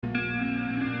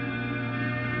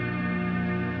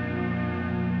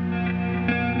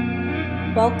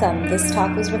Welcome. This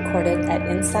talk was recorded at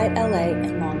Insight LA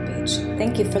in Long Beach.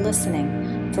 Thank you for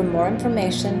listening. For more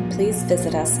information, please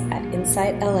visit us at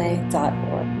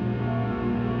insightla.org.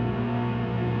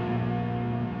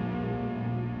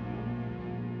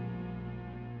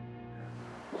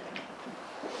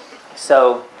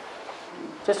 So,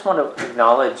 just want to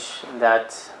acknowledge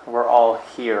that we're all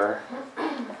here,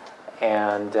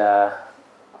 and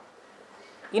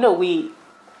we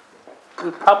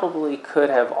probably could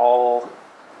have all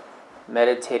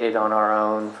meditated on our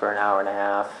own for an hour and a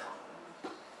half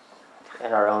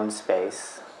in our own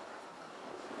space,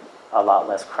 a lot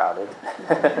less crowded.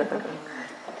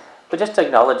 But just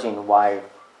acknowledging why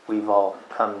we've all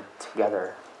come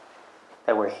together,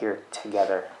 that we're here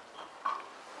together.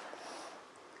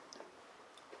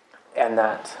 And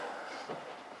that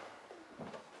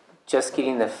just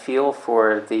getting the feel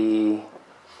for the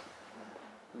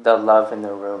love in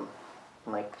the room,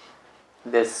 like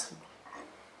this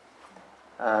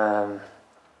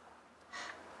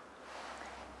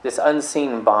this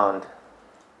unseen bond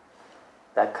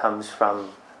that comes from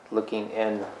looking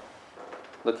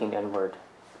inward.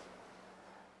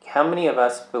 How many of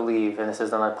us believe, and this is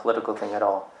not a political thing at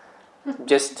all,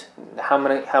 just how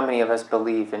many of us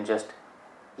believe in just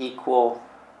equality?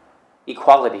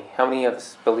 How many of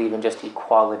us believe in just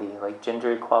equality, like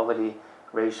gender equality,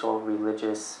 racial,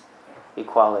 religious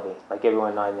equality, like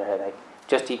everyone nodding their head, like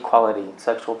just equality,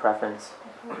 sexual preference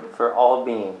for all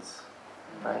beings,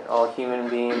 right? All human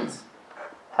beings.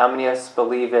 How many of us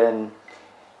believe in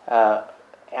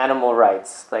animal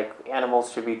rights, like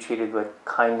animals should be treated with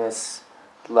kindness,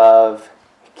 love,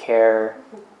 care?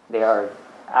 They are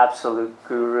absolute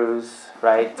gurus,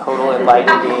 right? Total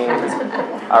enlightened beings,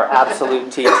 are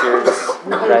absolute teachers,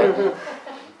 right?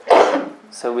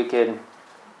 So we can,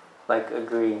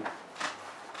 agree.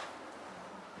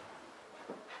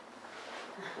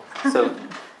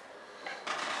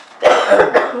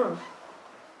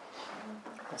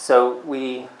 So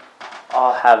we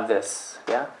all have this,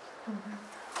 yeah?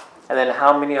 And then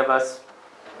how many of us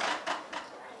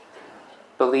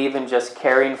believe in just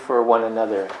caring for one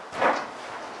another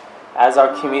as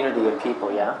our community of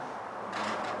people, yeah?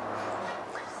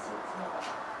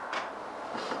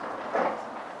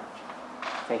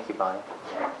 Thank you, Bonnie.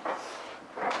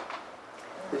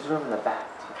 There's room in the back,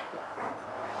 too.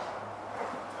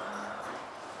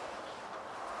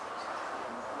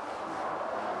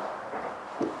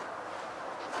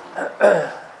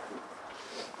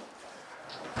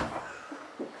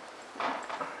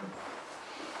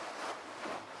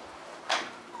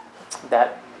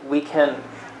 That we can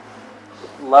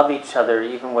love each other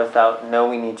even without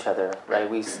knowing each other,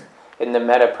 right? In the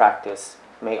metta practice,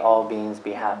 may all beings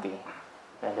be happy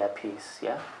and at peace,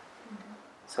 yeah?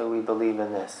 So we believe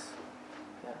in this.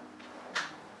 Yeah.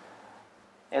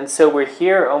 And so we're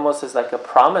here almost as like a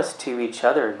promise to each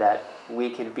other that we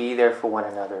can be there for one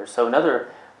another. So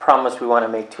another promise we want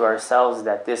to make to ourselves,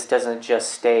 that this doesn't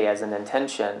just stay as an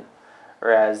intention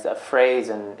or as a phrase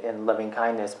in loving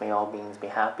kindness, may all beings be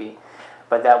happy,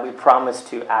 but that we promise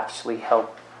to actually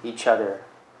help each other.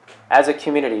 As a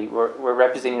community, we're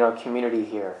representing our community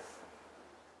here,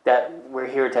 that we're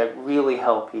here to really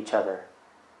help each other,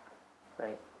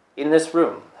 right? In this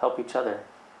room, help each other,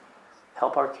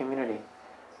 help our community.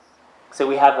 So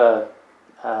we have a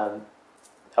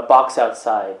box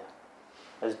outside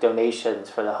as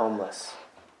donations for the homeless,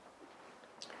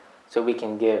 so we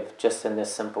can give just in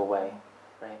this simple way,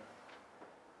 right?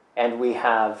 And we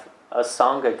have a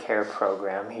Sangha care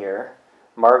program here.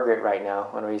 Margaret right now,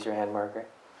 want to raise your hand, Margaret?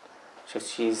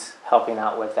 She's helping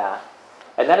out with that.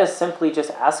 And that is simply just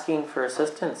asking for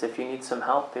assistance if you need some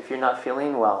help, if you're not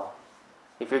feeling well,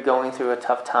 if you're going through a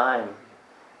tough time.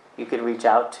 You could reach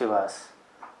out to us,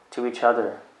 to each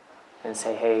other, and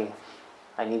say, hey,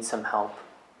 I need some help,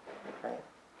 right?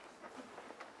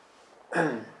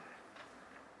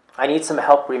 I need some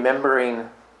help remembering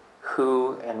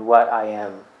who and what I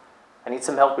am. I need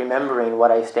some help remembering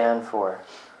what I stand for.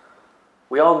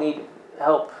 We all need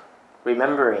help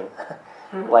remembering,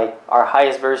 like our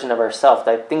highest version of ourselves,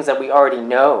 the things that we already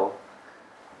know.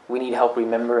 We need help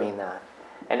remembering that.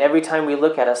 And every time we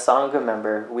look at a Sangha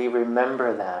member, we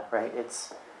remember that, right?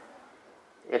 It's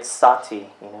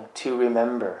sati, to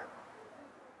remember.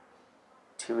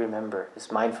 To remember is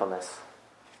mindfulness.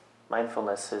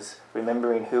 Mindfulness is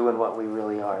remembering who and what we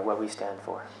really are, what we stand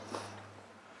for.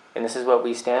 And this is what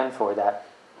we stand for, that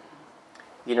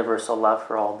universal love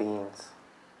for all beings.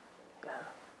 Yeah.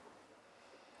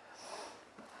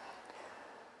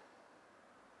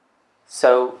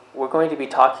 So we're going to be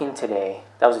talking today,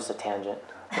 that was just a tangent,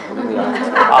 Totally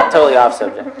off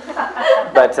subject.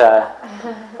 But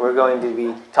we're going to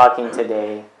be talking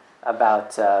today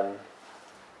about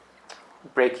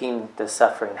breaking the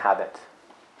suffering habit.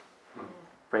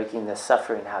 Breaking the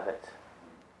suffering habit.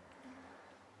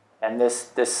 And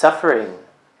this suffering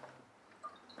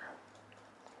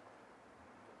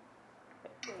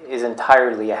is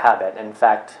entirely a habit. In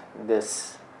fact,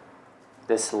 this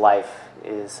life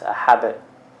is a habit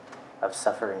of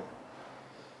suffering.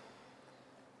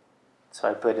 So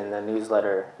I put in the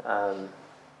newsletter,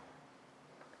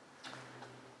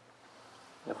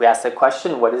 if we ask the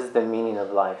question, what is the meaning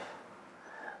of life?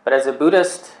 But as a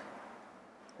Buddhist,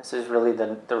 this is really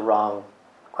the wrong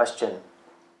question.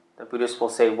 The Buddhist will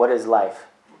say, what is life?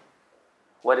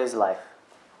 What is life?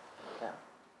 Yeah.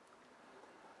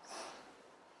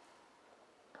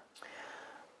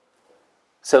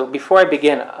 So before I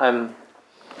begin, I'm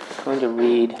going to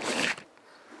read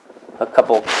a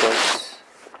couple quotes,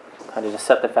 kind of to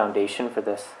set the foundation for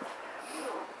this.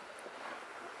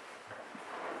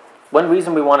 One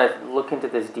reason we want to look into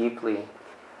this deeply,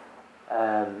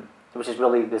 which is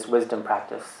really this wisdom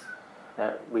practice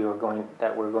that we're going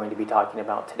to be talking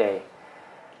about today.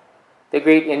 The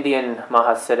great Indian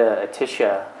Mahasiddha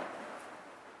Atisha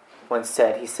once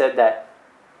said, he said that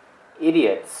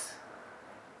idiots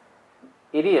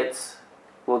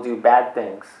will do bad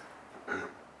things,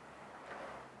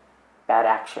 bad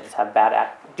actions,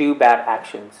 do bad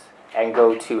actions, and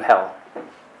go to hell.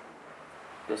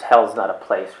 Because hell is not a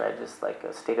place, right? Just like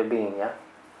a state of being, yeah?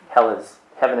 Hell is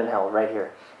heaven and hell right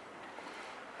here.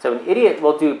 So an idiot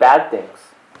will do bad things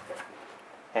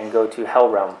and go to hell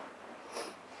realm.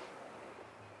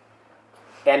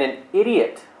 And an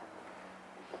idiot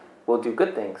will do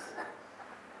good things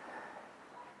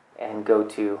and go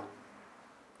to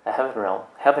a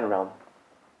heaven realm.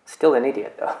 Still an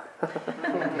idiot, though.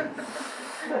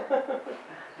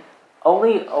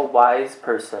 Only a wise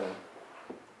person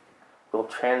will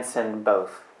transcend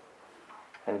both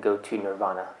and go to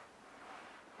nirvana.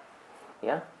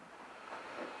 Yeah?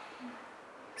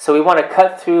 So we want to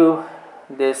cut through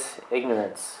this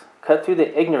ignorance. Cut through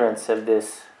the ignorance of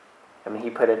this. I mean, he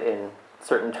put it in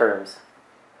certain terms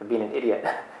of being an idiot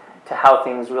to how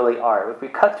things really are. If we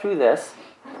cut through this,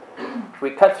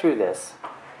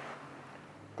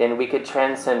 then we could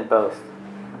transcend both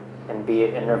and be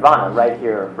in nirvana right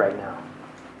here, right now.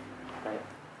 Right?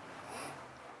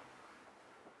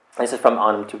 This is from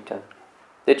Anam Thupten.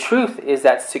 The truth is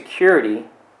that security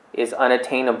is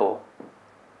unattainable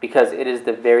because it is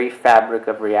the very fabric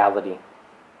of reality.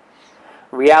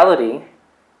 Reality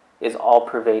is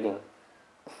all-pervading.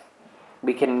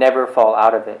 We can never fall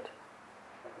out of it.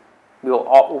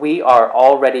 We are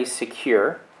already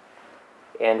secure,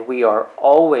 and we are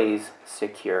always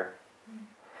secure.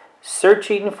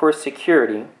 Searching for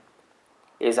security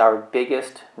is our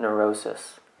biggest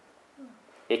neurosis.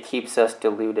 It keeps us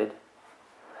deluded.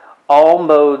 All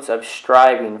modes of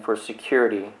striving for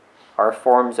security are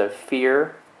forms of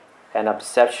fear and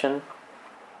obsession,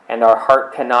 and our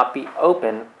heart cannot be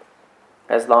open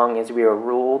as long as we are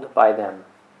ruled by them.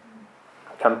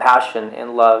 Compassion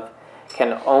and love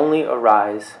can only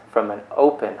arise from an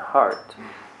open heart.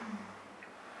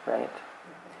 Right?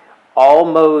 All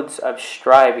modes of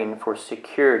striving for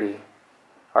security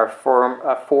are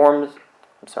forms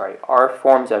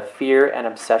of fear and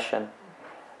obsession,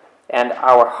 and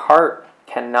our heart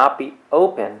cannot be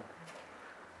open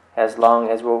as long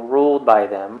as we're ruled by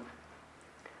them.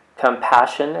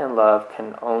 Compassion and love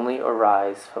can only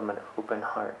arise from an open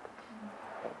heart.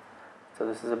 So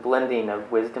this is a blending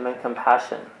of wisdom and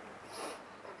compassion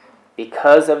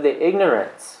because of the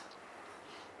ignorance.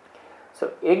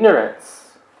 So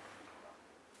ignorance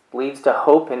leads to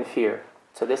hope and fear.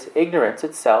 So this ignorance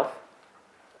itself,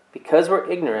 because we're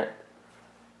ignorant,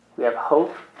 we have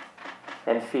hope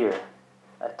and fear,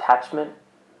 attachment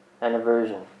and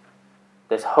aversion.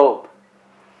 This hope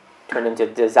turned into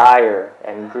desire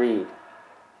and greed.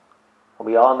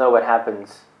 We all know what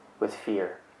happens with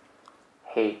fear.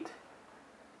 Hate,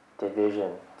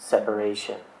 division,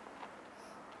 separation.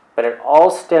 But it all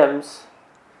stems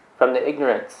from the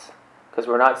ignorance, because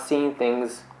we're not seeing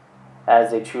things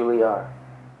as they truly are.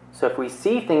 So if we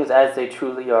see things as they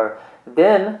truly are,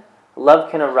 then love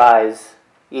can arise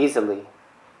easily.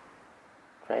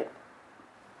 Right?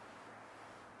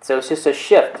 So it's just a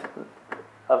shift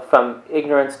from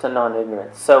ignorance to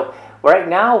non-ignorance. So right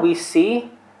now we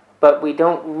see, but we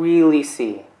don't really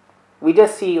see. We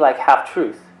just see like half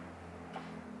truth.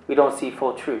 We don't see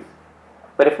full truth.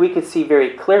 But if we could see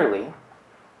very clearly,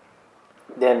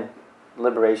 then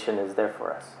liberation is there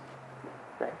for us.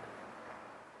 Right?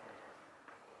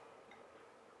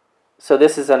 So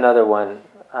this is another one.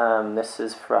 This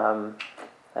is from,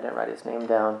 I didn't write his name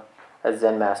down, a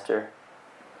Zen master.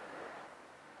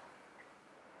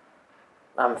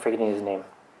 I'm forgetting his name.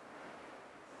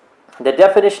 The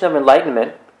definition of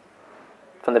enlightenment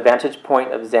from the vantage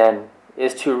point of Zen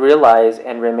is to realize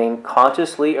and remain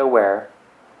consciously aware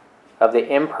of the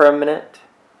impermanent,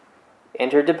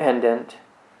 interdependent,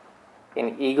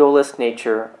 and egoless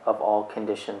nature of all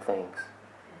conditioned things.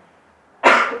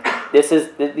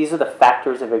 These are the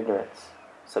factors of ignorance.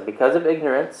 So because of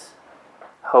ignorance,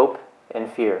 hope,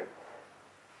 and fear.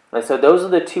 And so those are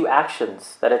the two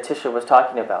actions that Atisha was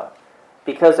talking about.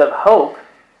 Because of hope,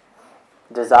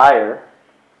 desire,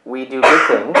 we do good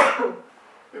things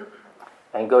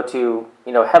and go to,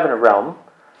 heaven realm,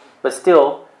 but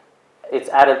still it's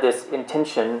out of this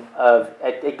intention of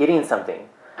getting something,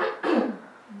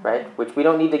 right? Which we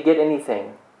don't need to get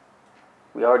anything.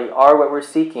 We already are what we're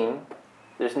seeking.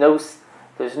 There's no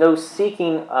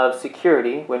seeking of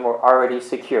security when we're already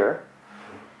secure.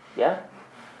 Yeah?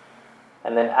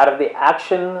 And then out of the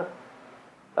action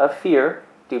of fear,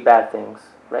 do bad things,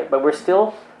 right? But we're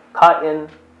still caught in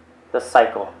the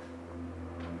cycle,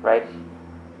 right?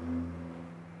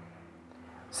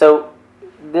 So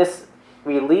this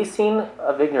releasing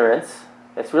of ignorance,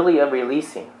 it's really a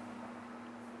releasing.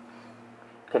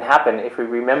 It can happen if we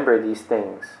remember these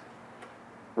things.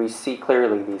 We see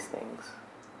clearly these things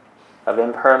of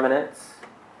impermanence,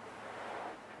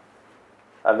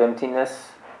 of emptiness,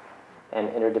 and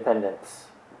interdependence.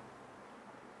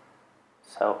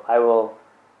 So I will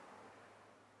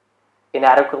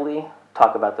inadequately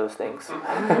talk about those things.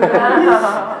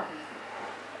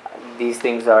 These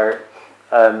things are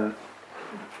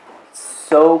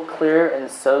so clear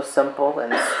and so simple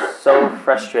and so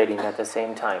frustrating at the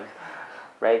same time,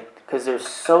 right? Because they're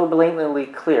so blatantly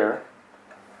clear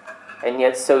and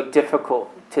yet so difficult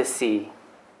to see.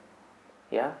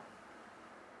 Yeah?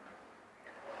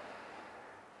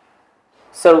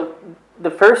 So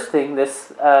the first thing,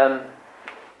 this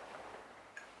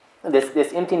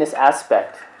emptiness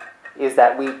aspect, is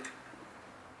that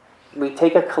we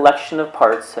take a collection of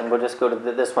parts, and we'll just go to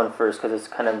this one first because it's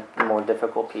kind of the more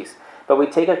difficult piece. But we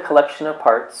take a collection of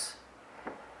parts.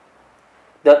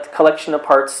 That collection of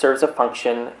parts serves a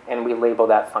function, and we label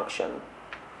that function.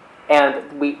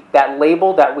 And that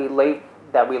label that we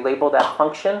label that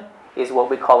function is what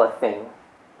we call a thing.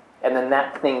 And then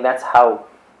that thing, that's how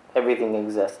everything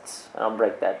exists. And I'll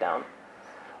break that down.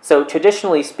 So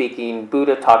traditionally speaking,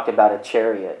 Buddha talked about a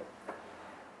chariot.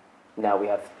 Now we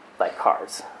have like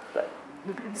cars. But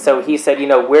so he said,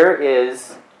 where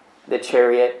is the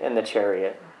chariot and the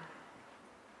chariot?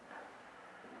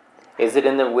 Is it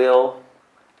in the wheel?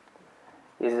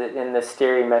 Is it in the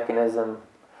steering mechanism?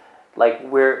 Like,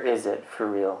 where is it for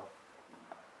real?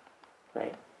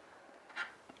 Right?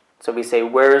 So we say,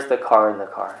 where is the car in the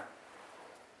car?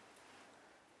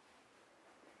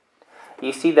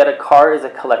 You see that a car is a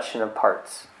collection of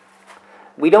parts.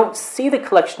 We don't see the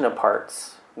collection of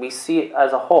parts. We see it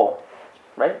as a whole,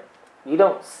 right? You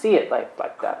don't see it like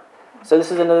that. So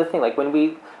this is another thing. Like when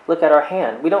we look at our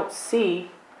hand, we don't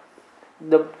see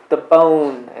the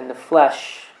bone and the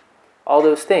flesh, all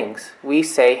those things. We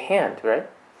say hand, right?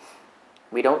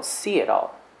 We don't see it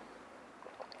all,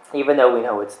 even though we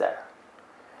know it's there.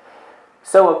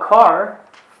 So a car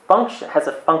has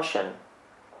a function.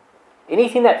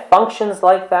 Anything that functions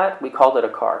like that, we call it a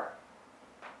car.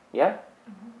 Yeah?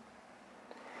 Mm-hmm.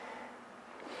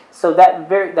 So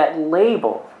that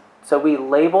label, so we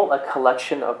label a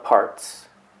collection of parts.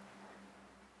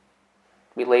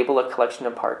 We label a collection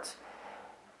of parts.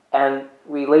 And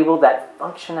we label that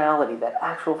functionality, that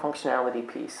actual functionality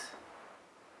piece.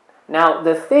 Now,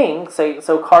 the thing,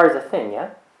 so car is a thing, yeah?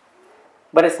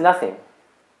 But it's nothing.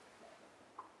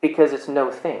 Because it's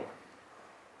no thing.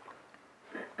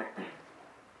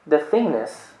 The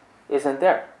thingness isn't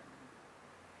there.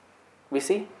 We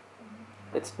see?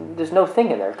 There's no thing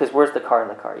in there, because where's the car in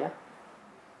the car, yeah?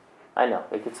 I know,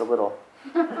 it gets a little,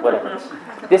 whatever.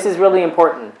 This is really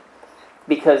important,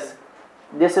 because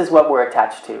this is what we're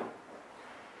attached to.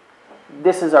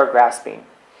 This is our grasping.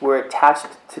 We're attached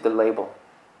to the label.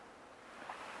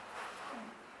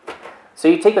 So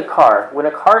you take a car. When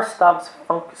a car stops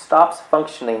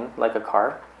functioning like a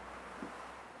car,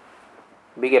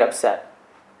 we get upset.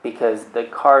 Because the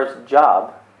car's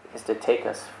job is to take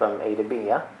us from A to B,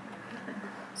 yeah?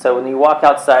 So when you walk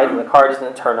outside and the car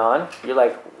doesn't turn on, you're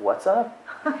like, what's up?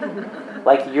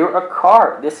 Like, you're a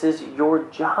car. This is your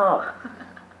job.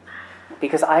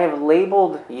 Because I have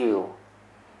labeled you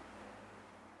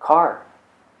car,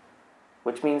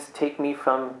 which means take me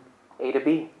from A to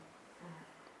B.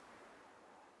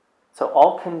 So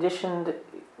all conditioned,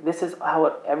 this is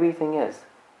how everything is.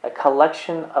 A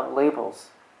collection of labels.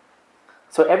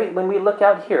 So when we look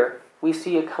out here, we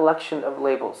see a collection of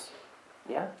labels.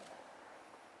 Yeah?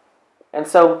 And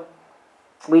so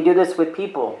we do this with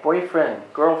people, boyfriend,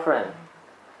 girlfriend.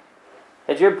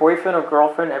 Has your boyfriend or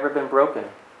girlfriend ever been broken?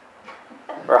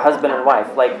 Or husband and wife?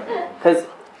 Because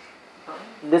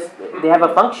they have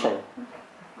a function,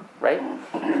 right?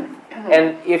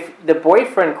 And if the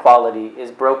boyfriend quality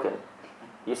is broken,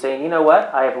 you're saying, you know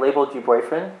what? I have labeled you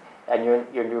boyfriend, and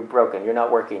you're broken. You're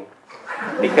not working.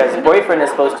 Because boyfriend is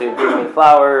supposed to bring me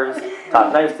flowers,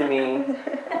 talk nice to me,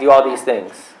 do all these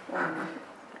things.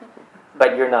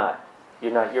 But you're not.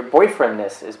 You're not. Your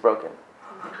boyfriendness is broken.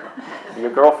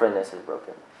 Your girlfriendness is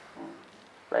broken.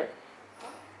 Right?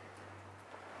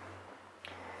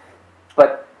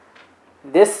 But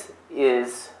this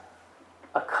is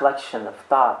a collection of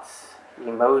thoughts,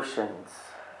 emotions,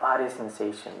 body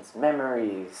sensations,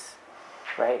 memories,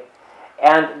 right?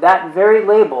 And that very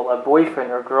label of boyfriend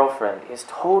or girlfriend is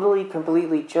totally,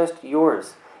 completely just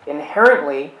yours.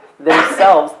 Inherently,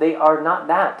 themselves, they are not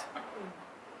that.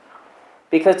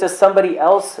 Because to somebody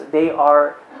else, they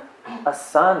are a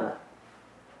son,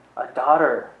 a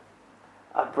daughter,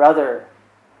 a brother,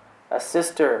 a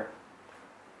sister,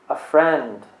 a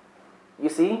friend. You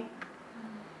see?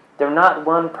 They're not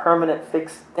one permanent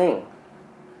fixed thing.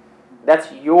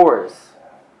 That's yours.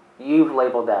 You've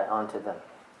labeled that onto them.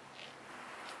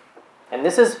 And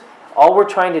this is all we're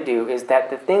trying to do, is that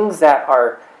the things that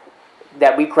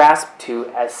we grasp to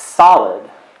as solid,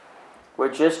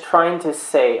 we're just trying to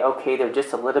say, okay, they're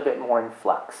just a little bit more in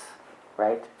flux,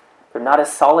 right? They're not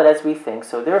as solid as we think,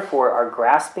 so therefore our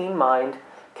grasping mind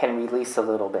can release a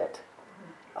little bit.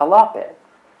 A lot bit.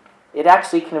 It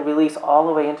actually can release all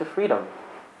the way into freedom.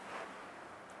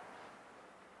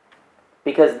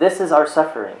 Because this is our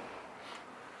suffering,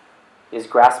 is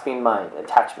grasping mind,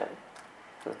 attachment.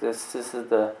 So this is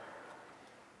the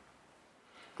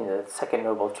second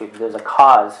noble truth. There's a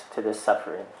cause to this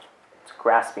suffering. It's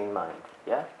grasping mind.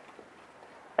 Yeah?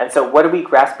 And so what are we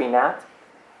grasping at?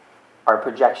 Our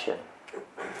projection.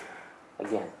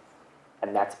 Again.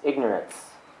 And that's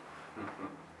ignorance.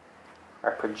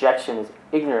 Our projection is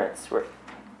ignorance. We're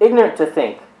ignorant to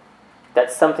think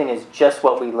that something is just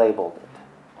what we labeled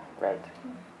it. Right?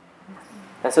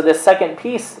 And so this second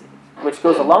piece, which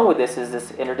goes along with this, is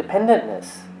this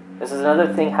interdependentness. This is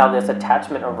another thing, how this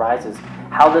attachment arises,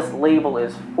 how this label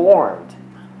is formed,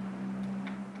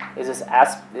 is this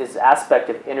aspect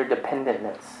of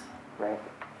interdependentness, right?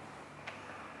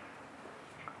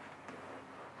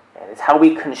 And it's how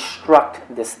we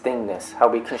construct this thingness, how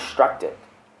we construct it.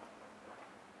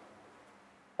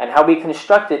 And how we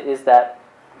construct it is that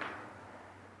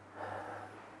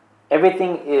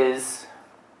everything is,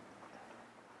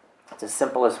 it's the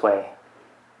simplest way.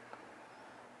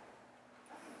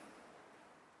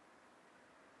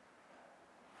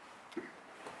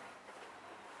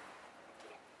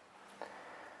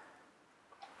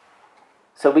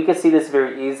 So we could see this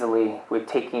very easily with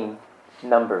taking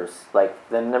numbers, like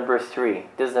the number 3.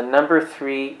 Does the number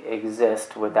 3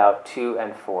 exist without 2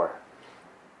 and 4?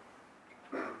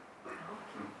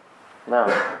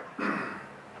 No.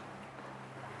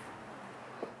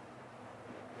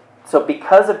 So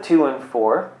because of 2 and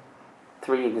 4,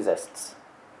 3 exists.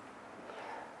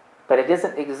 But it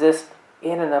doesn't exist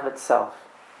in and of itself.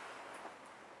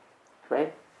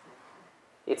 Right?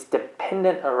 It's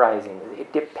dependent arising.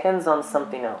 It depends on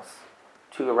something else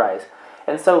to arise.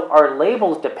 And so our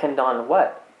labels depend on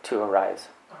what to arise?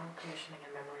 Our own conditioning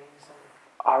and memories.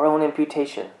 Our own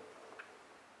imputation.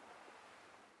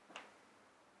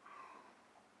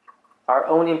 Our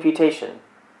own imputation.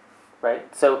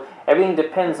 Right? So everything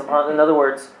depends upon, in other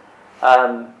words,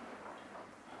 we're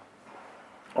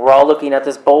all looking at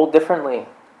this bowl differently.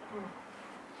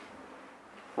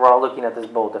 We're all looking at this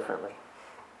bowl differently.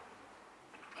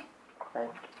 Right?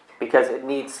 Because it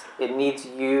needs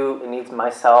you, it needs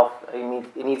myself,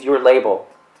 it needs your label.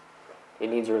 It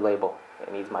needs your label.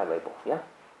 It needs my label. Yeah?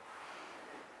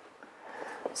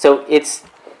 So it's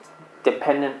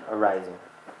dependent arising.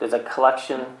 There's a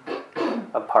collection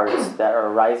of parts that are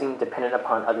arising dependent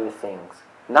upon other things.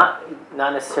 Not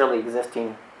necessarily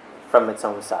existing from its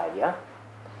own side, yeah?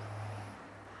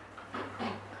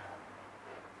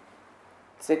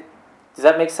 Does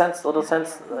that make sense? A little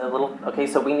sense? Okay,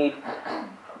 so we need,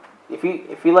 if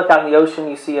you look out in the ocean,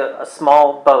 you see a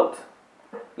small boat.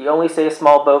 You only say a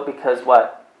small boat because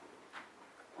what?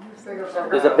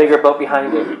 There's a bigger boat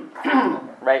behind it.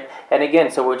 Right? And again,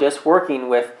 so we're just working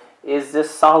with, is this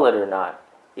solid or not?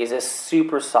 Is this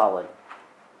super solid?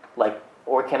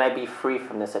 Or can I be free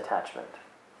from this attachment?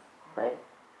 Right?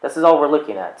 This is all we're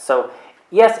looking at. So,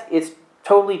 yes,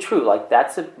 totally true. Like,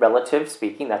 that's a relative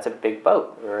speaking, that's a big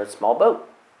boat or a small boat.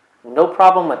 No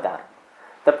problem with that.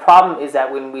 The problem is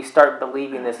that when we start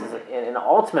believing this is in an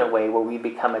ultimate way where we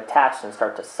become attached and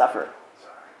start to suffer.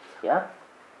 Yeah?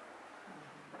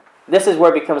 This is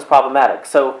where it becomes problematic.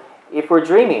 So if we're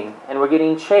dreaming and we're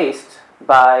getting chased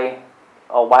by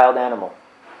a wild animal,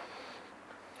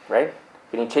 right?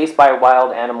 Getting chased by a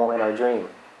wild animal in our dream.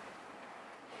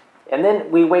 And then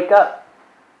we wake up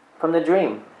from the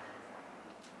dream.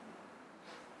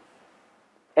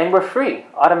 And we're free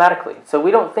automatically. So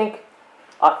we don't think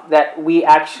that we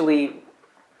actually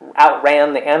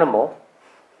outran the animal.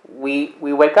 We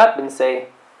wake up and say,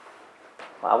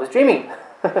 well, I was dreaming.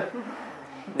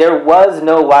 There was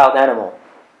no wild animal.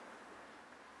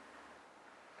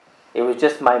 It was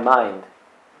just my mind.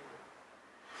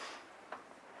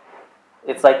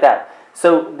 It's like that.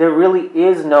 So there really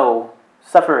is no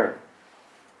suffering.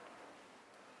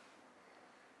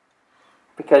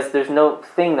 Because there's no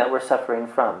thing that we're suffering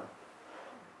from.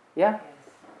 Yeah?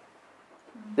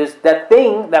 There's that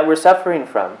thing that we're suffering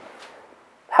from.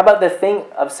 How about the thing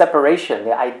of separation,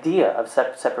 the idea of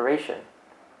separation?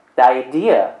 The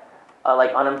idea,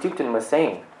 like Anam Thupten was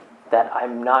saying, that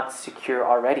I'm not secure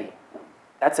already.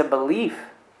 That's a belief.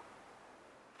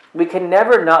 We can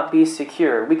never not be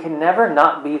secure. We can never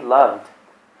not be loved.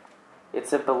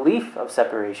 It's a belief of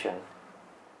separation.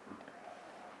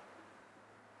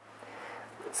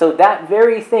 So that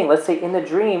very thing, let's say in the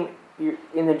dream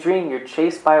you're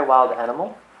chased by a wild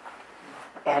animal,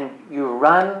 and you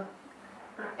run,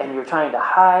 and you're trying to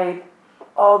hide,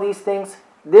 all these things.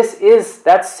 That's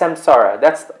samsara.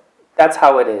 That's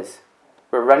how it is.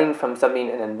 We're running from something,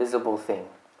 an invisible thing.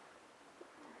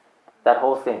 That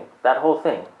whole thing.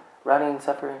 Running,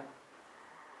 suffering.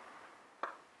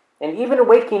 And even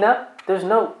waking up,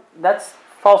 that's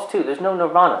false too. There's no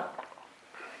nirvana.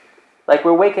 Like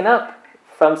we're waking up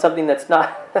from something that's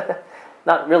not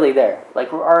not really there.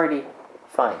 Like we're already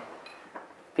fine.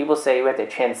 People say we have to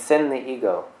transcend the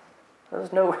ego.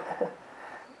 There's no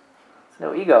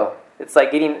ego. It's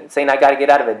like saying I got to get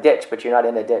out of a ditch, but you're not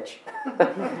in a ditch.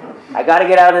 I got to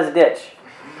get out of this ditch.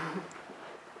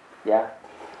 Yeah.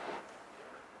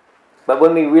 But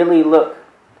when we really look,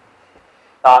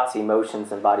 thoughts,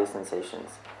 emotions, and body sensations,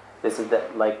 this is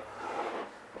the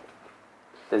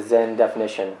Zen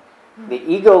definition. The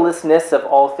egolessness of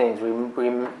all things,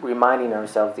 reminding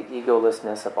ourselves the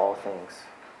egolessness of all things.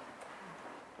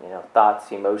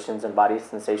 Thoughts, emotions, and body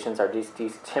sensations are just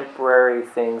these temporary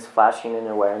things flashing in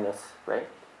awareness, right?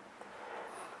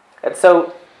 And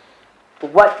so,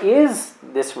 what is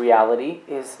this reality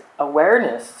is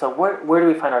awareness. So where do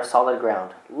we find our solid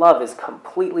ground? Love is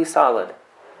completely solid,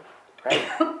 right?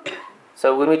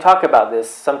 So when we talk about this,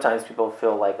 sometimes people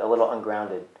feel like a little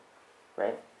ungrounded,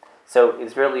 right? So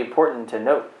it's really important to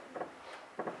note,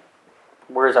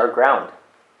 where's our ground?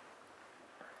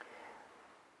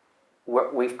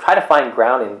 We've tried to find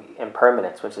ground in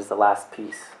impermanence, which is the last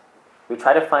piece. We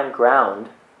try to find ground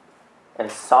and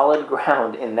solid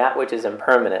ground in that which is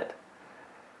impermanent,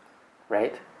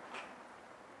 right?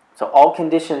 So all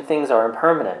conditioned things are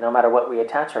impermanent, no matter what we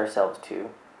attach ourselves to.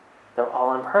 They're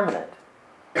all impermanent.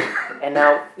 And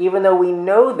now, even though we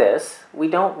know this, we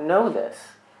don't know this.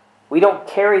 We don't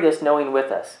carry this knowing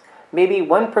with us. Maybe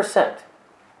 1%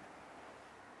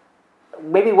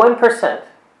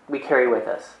 we carry with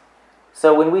us.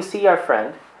 So when we see our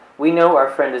friend, we know our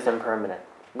friend is impermanent.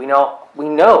 We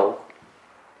know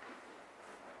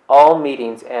all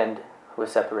meetings end with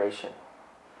separation.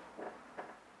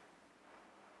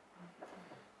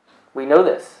 We know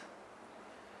this.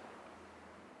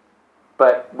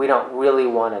 But we don't really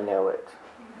want to know it.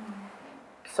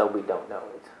 So we don't know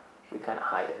it. We kind of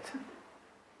hide it.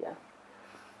 Yeah.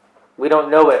 We don't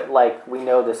know it like we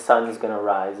know the sun's going to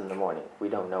rise in the morning. We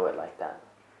don't know it like that.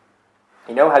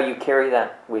 You know how you carry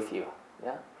that with you?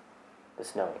 Yeah?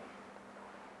 This knowing.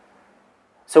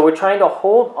 So we're trying to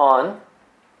hold on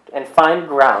and find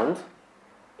ground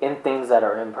in things that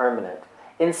are impermanent,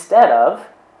 instead of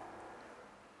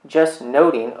just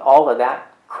noting all of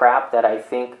that crap that I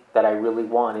think that I really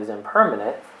want is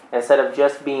impermanent, instead of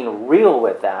just being real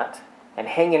with that and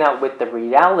hanging out with the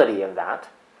reality of that,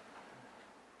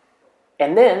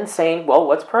 and then saying, well,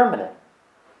 what's permanent?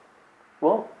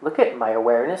 Well, look at my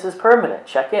awareness is permanent.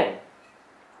 Check in.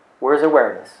 Where's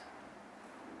awareness?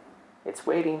 It's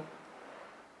waiting.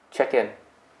 Check in.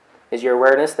 Is your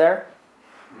awareness there?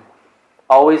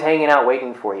 Always hanging out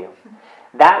waiting for you.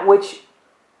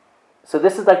 So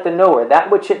this is like the knower. That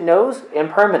which it knows,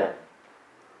 impermanent.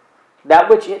 That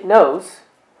which it knows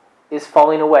is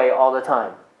falling away all the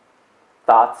time.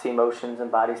 thoughts, emotions,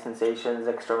 and body sensations,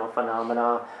 external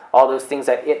phenomena, all those things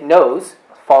that it knows,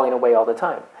 falling away all the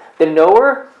time. The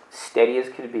knower, steady as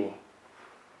could be.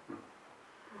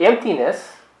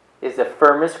 Emptiness is the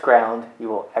firmest ground you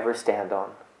will ever stand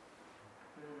on.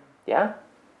 Yeah?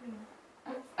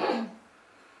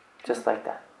 Just like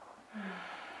that.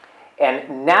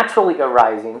 And naturally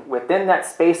arising within that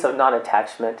space of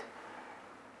non-attachment,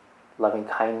 loving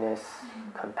kindness,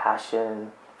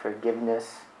 compassion,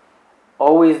 forgiveness,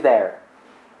 always there.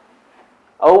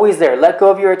 Always there. Let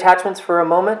go of your attachments for a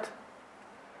moment.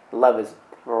 Love is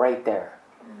right there.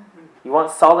 You want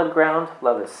solid ground?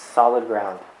 Love is solid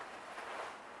ground.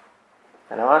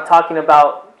 And I'm not talking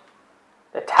about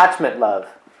attachment love.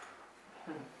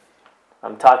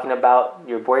 I'm talking about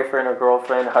your boyfriend or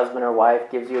girlfriend, husband or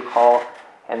wife gives you a call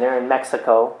and they're in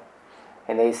Mexico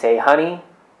and they say, honey,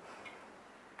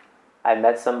 I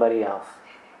met somebody else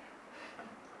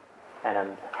and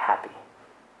I'm happy.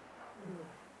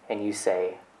 And you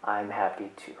say, I'm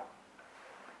happy too.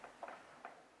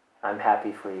 I'm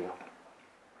happy for you.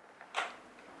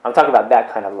 I'm talking about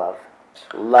that kind of love.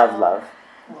 Love.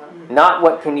 Not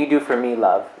what can you do for me,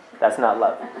 love. That's not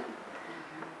love.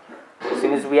 As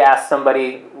soon as we ask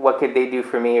somebody, what could they do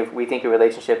for me, if we think a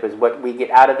relationship is what we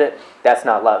get out of it, that's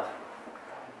not love.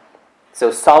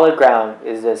 So solid ground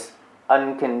is this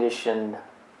unconditioned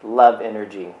love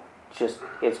energy.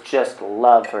 It's just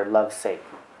love for love's sake.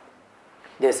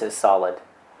 This is solid.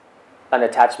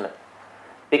 Unattachment.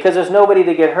 Because there's nobody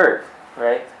to get hurt,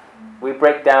 right? We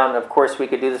break down, of course we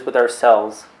could do this with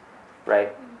ourselves,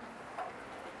 right?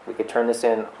 We could turn this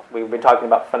in, we've been talking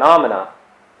about phenomena,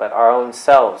 but our own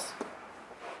selves.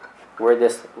 We're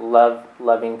this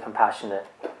loving, compassionate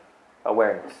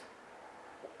awareness.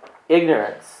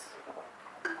 Ignorance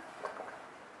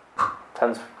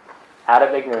comes out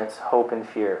of ignorance, hope and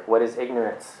fear. What is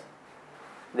ignorance?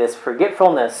 This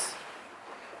forgetfulness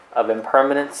of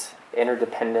impermanence,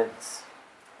 interdependence,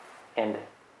 and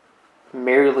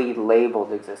merely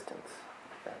labeled existence.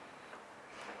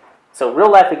 So real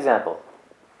life example.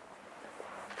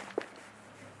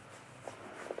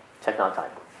 Check on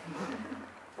time.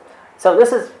 So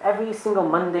this is every single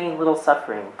mundane little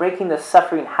suffering, breaking the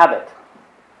suffering habit.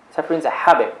 Suffering is a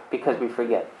habit because we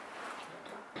forget.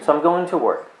 So I'm going to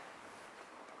work,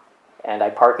 and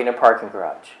I park in a parking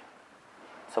garage.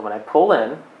 So when I pull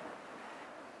in,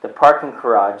 the parking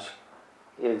garage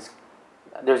is,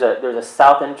 there's a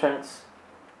south entrance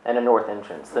and a north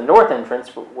entrance. The north entrance,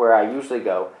 where I usually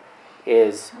go,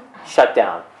 is shut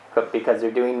down because they're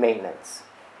doing maintenance.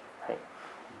 Right?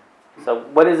 So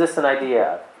what is this an idea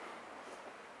of?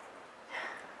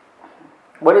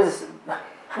 What is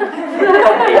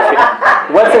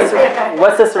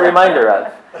what's this a reminder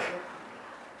of?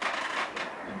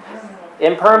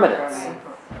 Impermanence.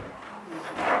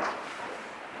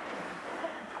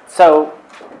 So,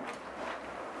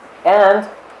 and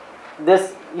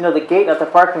this, the gate at the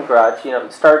parking garage,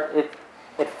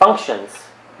 it functions,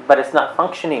 but it's not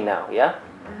functioning now, yeah?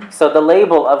 So the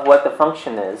label of what the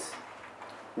function is,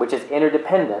 which is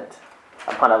interdependent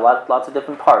upon lots of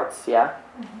different parts, yeah?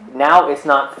 Now it's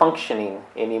not functioning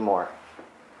anymore,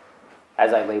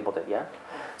 as I labeled it, yeah?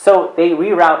 So they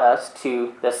reroute us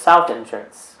to the south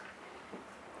entrance.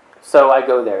 So I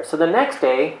go there. So the next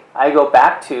day, I go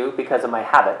back to, because of my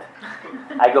habit,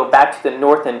 I go back to the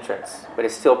north entrance, but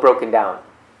it's still broken down.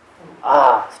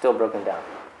 Still broken down.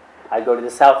 I go to the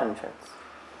south entrance.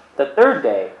 The third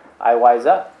day, I wise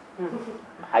up.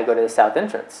 I go to the south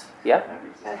entrance. Yeah?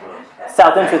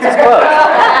 South entrance is closed.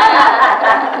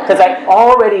 Because I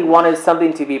already wanted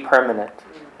something to be permanent.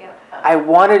 I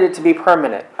wanted it to be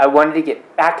permanent. I wanted to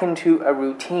get back into a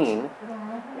routine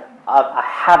of a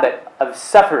habit of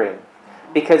suffering.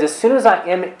 Because as soon as I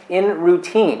am in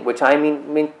routine, which I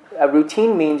mean a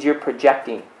routine means you're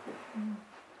projecting.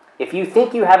 If you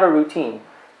think you have a routine,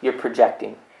 you're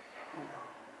projecting.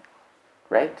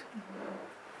 Right?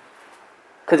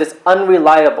 Because it's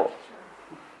unreliable.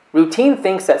 Routine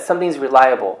thinks that something's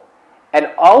reliable. And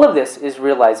all of this is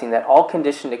realizing that all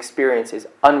conditioned experience is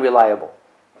unreliable.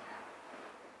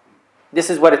 This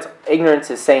is what ignorance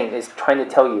is saying, is trying to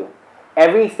tell you.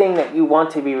 Everything that you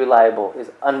want to be reliable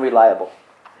is unreliable.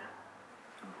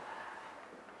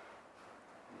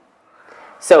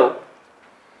 So,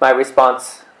 my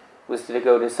response was to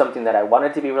go to something that I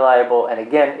wanted to be reliable, and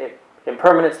again,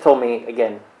 impermanence told me,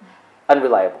 again,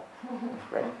 unreliable.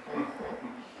 Right?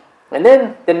 And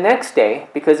then the next day,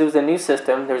 because it was a new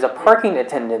system, there was a parking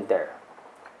attendant there.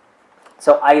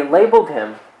 So I labeled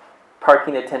him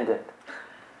parking attendant.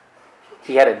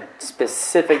 He had a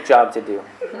specific job to do.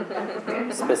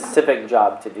 Specific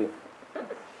job to do.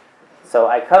 So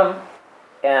I come,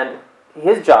 and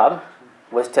his job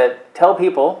was to tell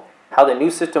people how the new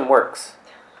system works,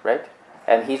 right?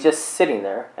 And he's just sitting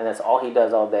there, and that's all he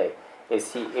does all day.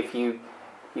 If you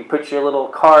put your little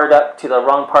card up to the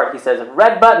wrong part, he says,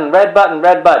 red button, red button,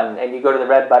 red button. And you go to the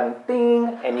red button,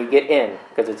 ding, and you get in,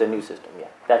 because it's a new system. Yeah,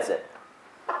 that's it.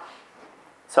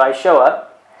 So I show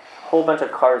up, a whole bunch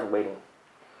of cars waiting.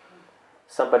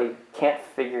 Somebody can't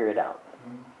figure it out.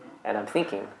 And I'm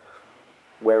thinking,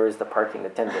 where is the parking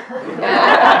attendant?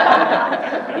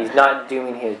 He's not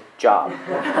doing his job.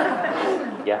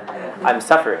 Yeah, I'm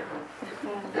suffering.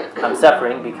 I'm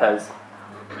suffering because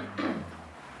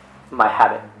my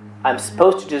habit. I'm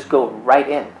supposed to just go right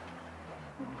in,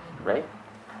 right?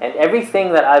 And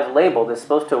everything that I've labeled is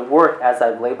supposed to work as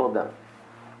I've labeled them.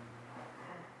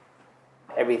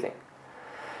 Everything.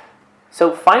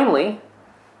 So finally,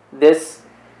 this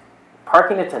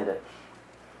parking attendant,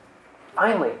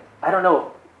 finally, I don't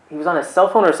know, he was on his cell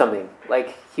phone or something,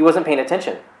 like he wasn't paying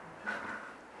attention.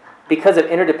 Because of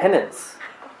interdependence.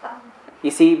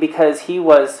 You see, because he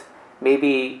was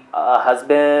maybe a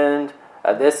husband,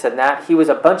 this and that. He was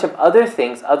a bunch of other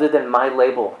things other than my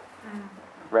label,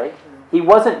 right? He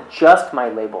wasn't just my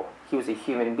label. He was a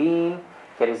human being.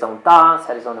 He had his own thoughts,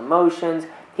 had his own emotions.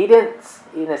 He didn't,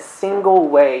 in a single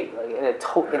way, in a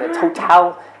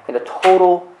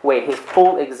total way, his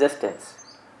full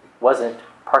existence wasn't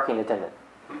parking attendant.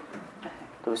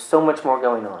 There was so much more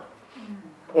going on.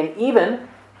 And even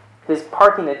his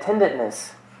parking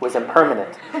attendantness was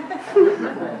impermanent.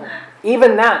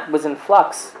 Even that was in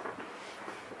flux.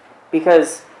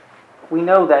 Because we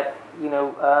know that,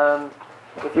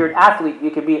 if you're an athlete,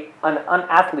 you could be an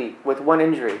unathlete with one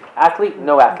injury. Athlete,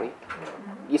 no athlete.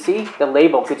 You see, the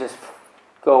label could just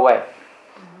go away.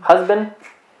 Husband,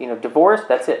 divorce,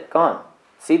 that's it, gone.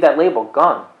 See, that label,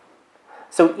 gone.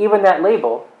 So even that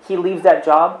label, he leaves that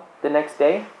job the next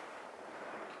day,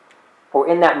 or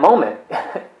in that moment,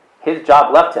 his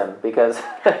job left him because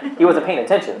he wasn't paying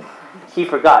attention. He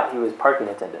forgot he was parking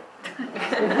attendant.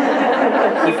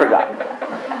 He forgot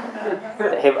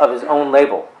of his own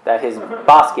label that his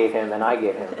boss gave him and I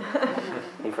gave him.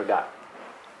 He forgot.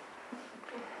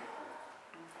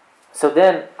 So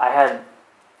then I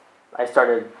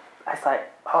thought,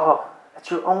 oh, that's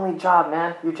your only job,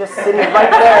 man. You're just sitting right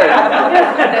there.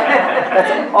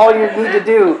 That's all you need to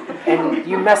do. And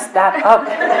you messed that up.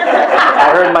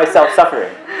 I heard myself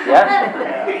suffering.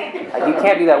 Yeah? Like you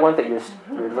can't do that one thing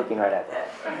you're looking right at.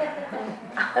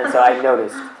 And so I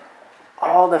noticed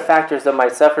all the factors of my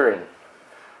suffering.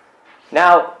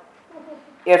 Now,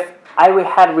 if I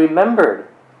had remembered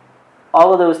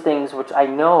all of those things which I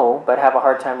know but have a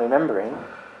hard time remembering,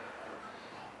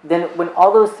 then when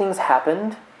all those things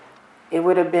happened, it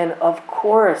would have been, of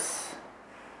course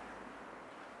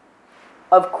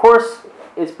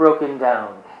it's broken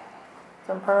down. It's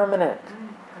impermanent.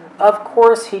 Of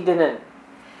course he didn't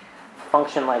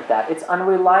function like that. It's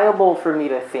unreliable for me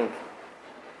to think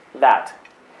that.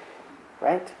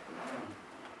 Right?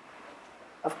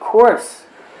 Of course.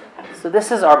 So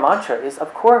this is our mantra, is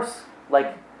of course.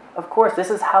 Like, of course, this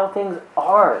is how things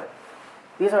are.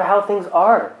 These are how things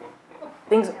are.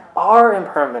 Things are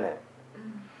impermanent.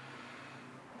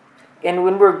 And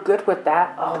when we're good with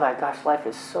that, oh my gosh, life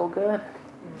is so good.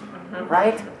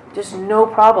 Right? Just no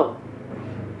problem.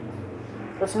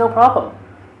 There's no problem.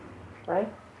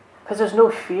 Right? Because there's no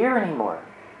fear anymore.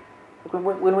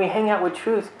 When we hang out with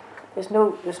truth, there's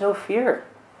no fear.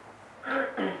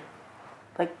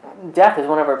 Like death is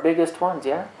one of our biggest ones,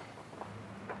 yeah?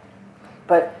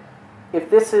 But if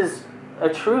this is a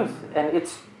truth and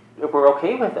if we're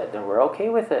okay with it, then we're okay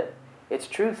with it. It's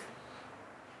truth.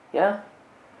 Yeah?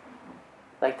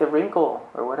 Like the wrinkle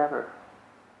or whatever.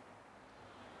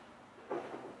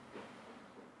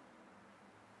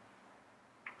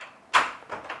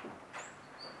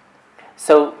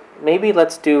 So maybe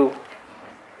let's do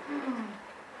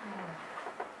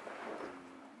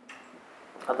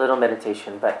a little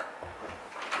meditation, but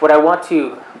what I want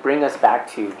to bring us back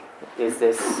to is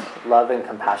this love and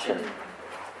compassion.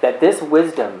 That this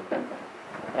wisdom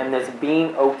and this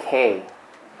being okay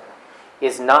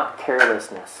is not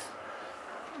carelessness.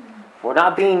 We're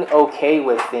not being okay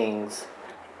with things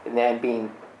and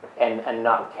then and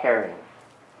not caring.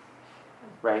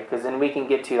 Right? Because then we can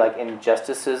get to like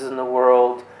injustices in the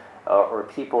world, or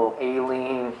people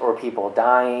ailing, or people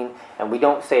dying, and we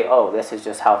don't say, oh, this is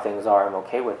just how things are, I'm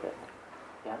okay with it.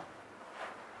 Yeah?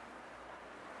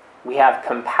 We have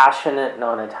compassionate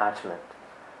non-attachment.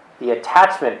 The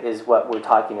attachment is what we're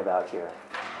talking about here.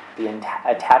 The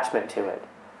attachment to it.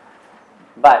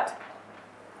 But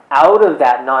out of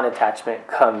that non-attachment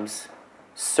comes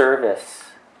service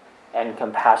and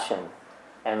compassion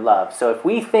and love. So if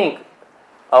we think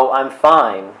oh, I'm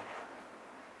fine.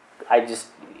 I just,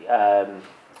 I'm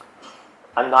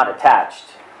not attached.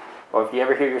 Or if you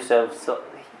ever hear yourself,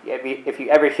 if you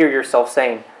ever hear yourself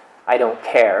saying, I don't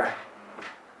care,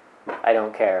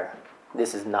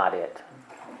 this is not it.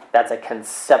 That's a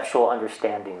conceptual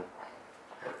understanding.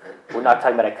 We're not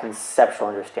talking about a conceptual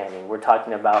understanding. We're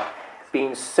talking about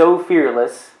being so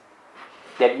fearless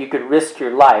that you could risk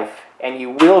your life, and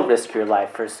you will risk your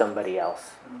life for somebody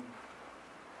else.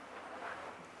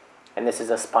 And this is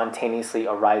a spontaneously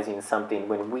arising something.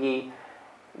 When we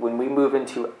move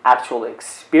into actual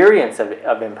experience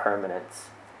of impermanence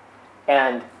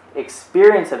and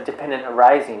experience of dependent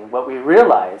arising, what we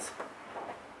realize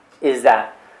is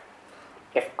that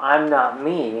if I'm not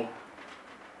me,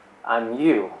 I'm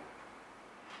you.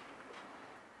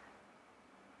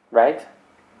 Right?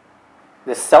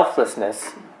 This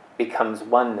selflessness becomes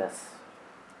oneness.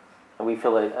 And we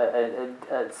feel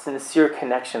a sincere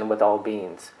connection with all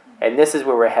beings. And this is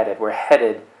where we're headed. We're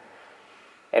headed,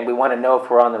 and we want to know if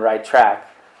we're on the right track.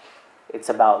 It's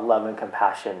about love and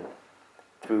compassion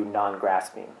through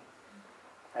non-grasping.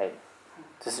 Right?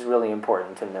 This is really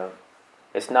important to note.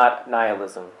 It's not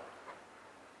nihilism.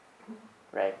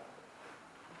 Right?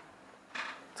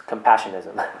 It's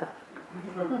compassionism.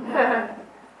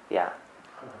 Yeah.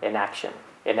 In action.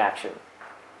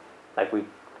 Like we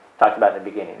talked about in the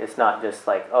beginning. It's not just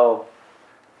like, oh,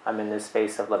 I'm in this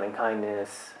space of loving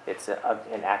kindness. It's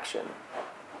in action.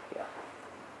 Yeah.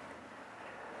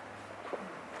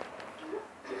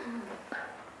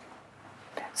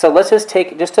 So let's just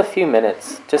take just a few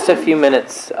minutes,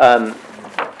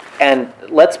 and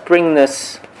let's bring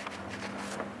this.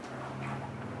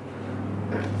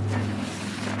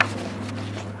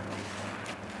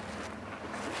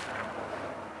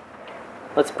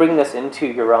 Let's bring this into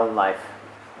your own life.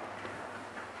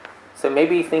 So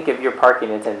maybe think of your parking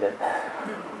attendant.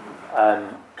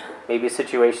 Maybe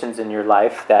situations in your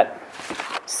life that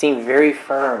seem very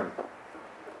firm,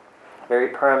 very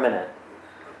permanent.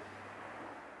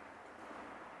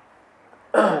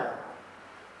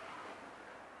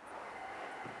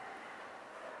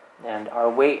 And our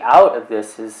way out of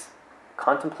this is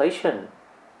contemplation.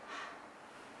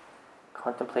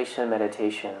 Contemplation,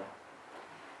 meditation.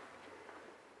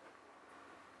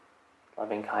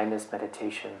 Loving kindness,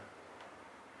 meditation.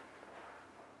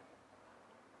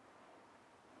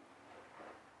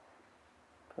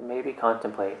 But maybe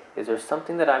contemplate, is there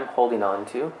something that I'm holding on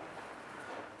to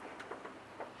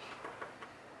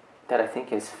that I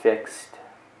think is fixed,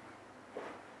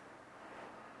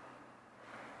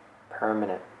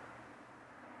 permanent?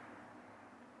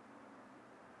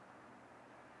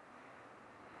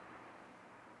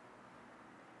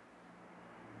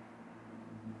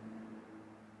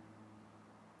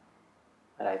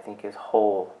 That I think is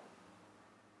whole.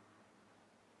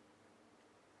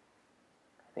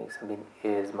 I think something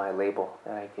is my label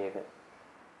that I gave it.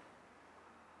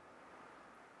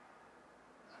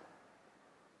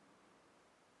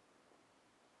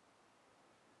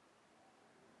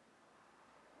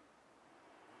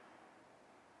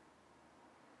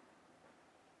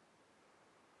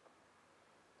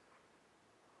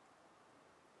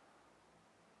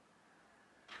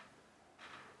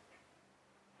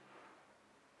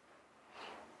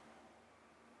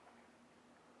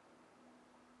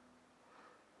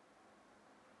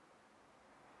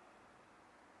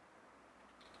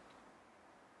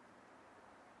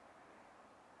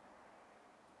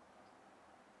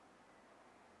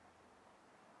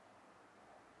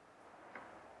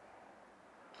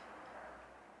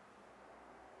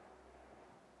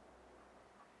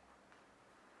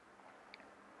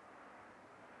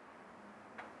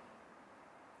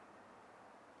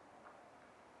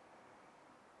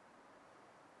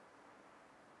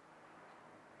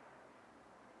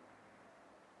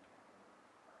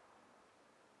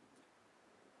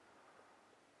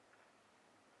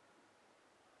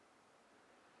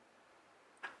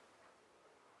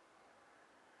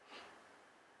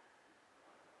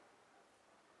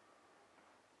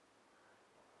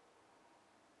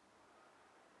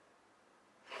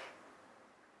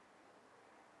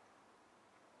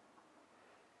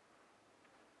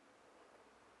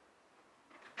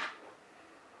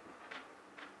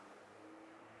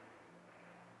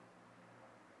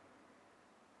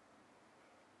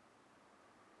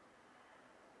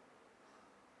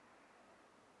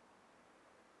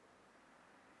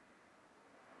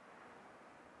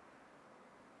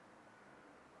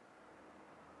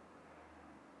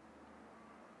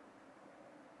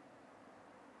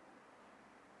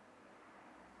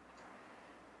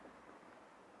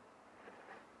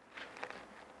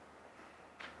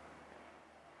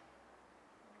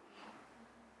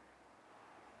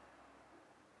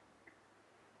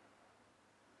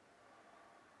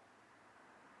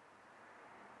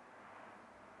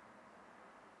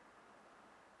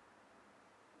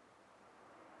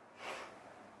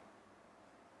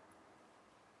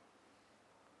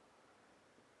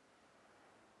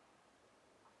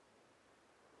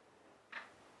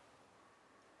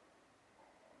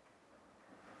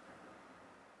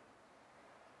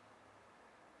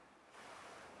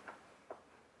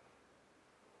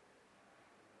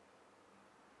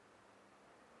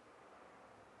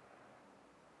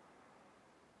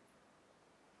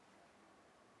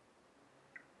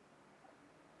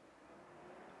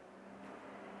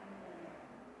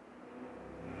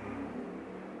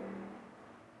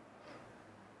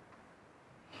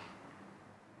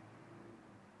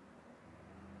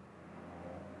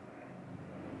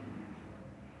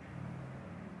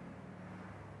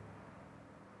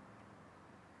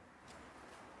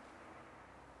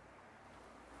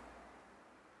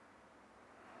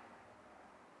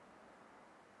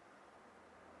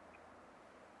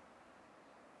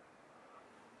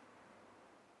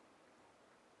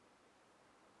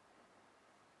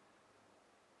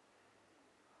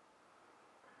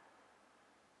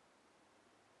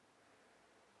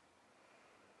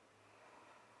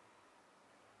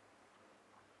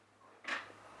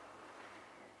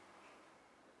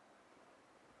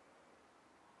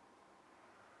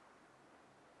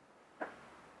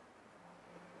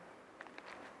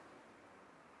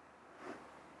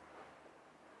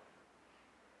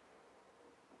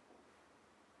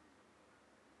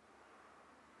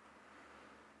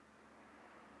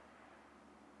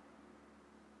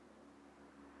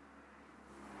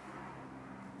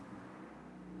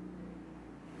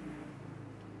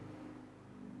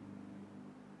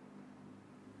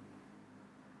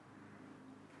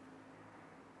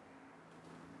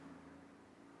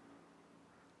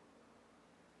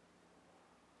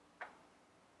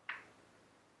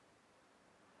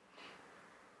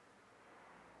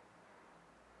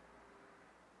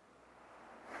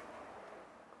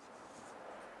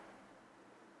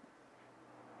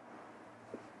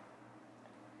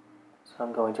 So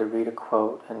I'm going to read a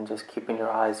quote and just keeping your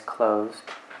eyes closed,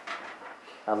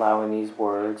 allowing these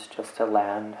words just to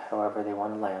land however they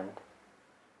want to land.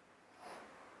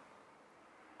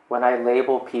 When I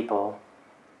label people,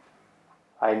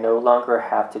 I no longer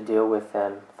have to deal with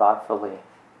them thoughtfully.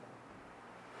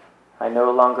 I no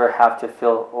longer have to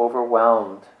feel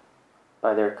overwhelmed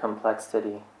by their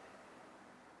complexity,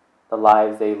 the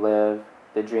lives they live,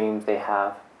 the dreams they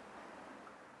have.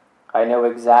 I know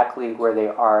exactly where they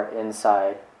are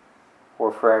inside or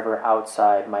forever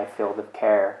outside my field of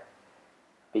care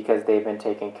because they've been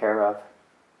taken care of.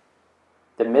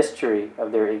 The mystery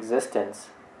of their existence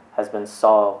has been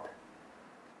solved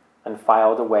and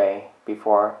filed away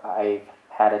before I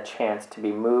had a chance to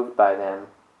be moved by them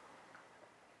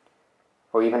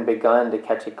or even begun to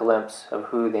catch a glimpse of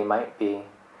who they might be.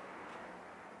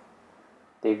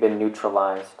 They've been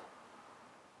neutralized.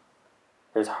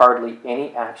 There's hardly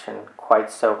any action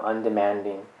quite so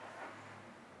undemanding,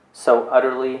 so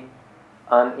utterly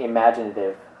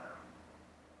unimaginative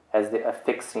as the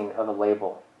affixing of a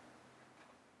label.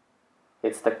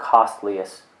 It's the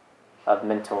costliest of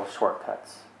mental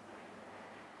shortcuts.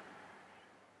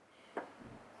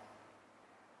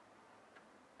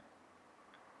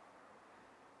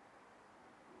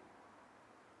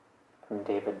 From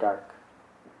David Dark.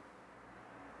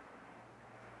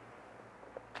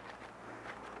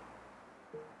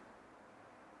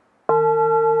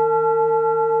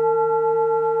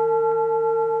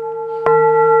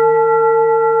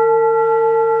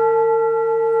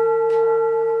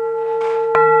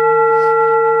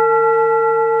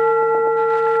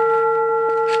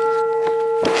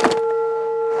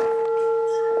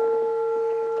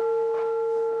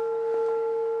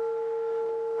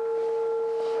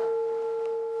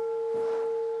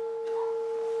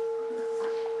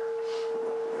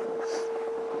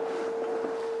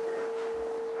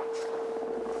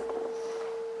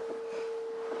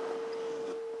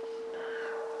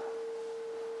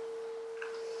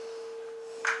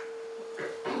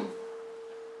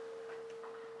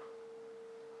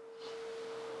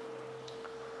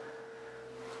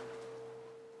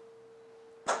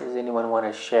 Does anyone want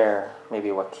to share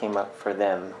maybe what came up for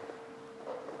them?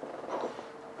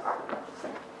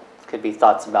 Could be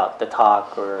thoughts about the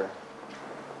talk or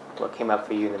what came up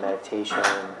for you in the meditation.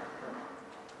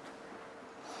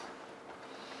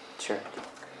 Sure.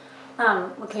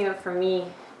 What came up for me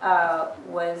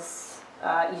was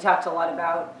you talked a lot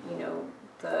about,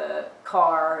 the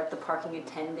car, the parking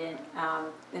attendant,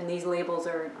 and these labels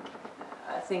are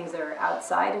things that are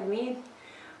outside of me.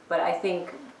 But I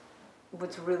think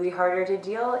what's really harder to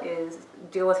deal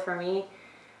with for me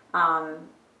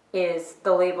is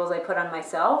the labels I put on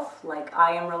myself. Like,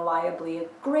 I am reliably a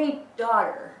great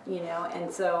daughter, and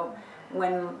so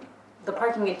when the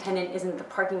parking attendant isn't the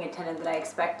parking attendant that I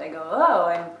expect, I go,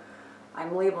 oh,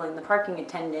 I'm labeling the parking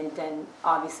attendant, and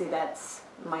obviously that's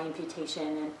my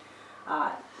imputation,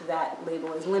 and that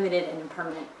label is limited and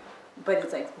impermanent. But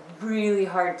it's like really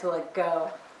hard to let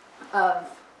go of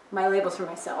my labels for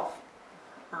myself.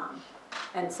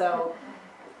 And so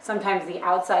sometimes the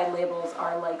outside labels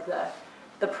are like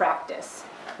the practice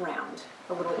round,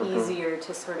 a little easier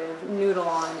to sort of noodle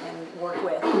on and work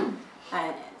with,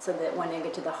 and so that when I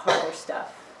get to the harder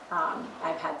stuff,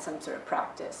 I've had some sort of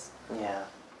practice. Yeah,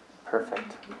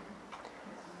 perfect.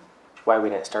 Why we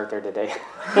didn't start there today.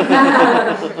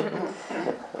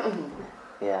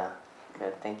 Yeah,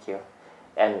 good, thank you.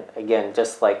 And again,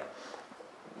 just like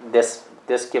this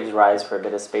gives rise for a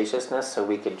bit of spaciousness, so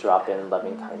we could drop in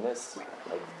loving kindness,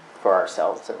 like for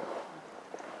ourselves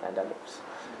and others.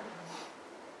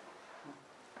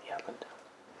 Yeah, Linda.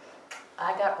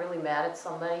 I got really mad at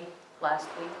somebody last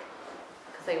week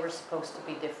because they were supposed to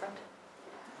be different.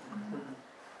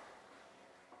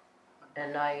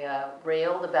 And I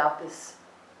railed about this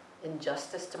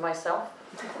injustice to myself,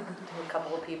 to a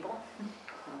couple of people.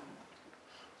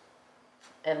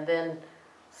 And then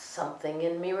something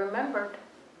in me remembered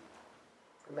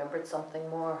something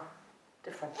more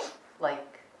different,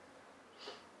 like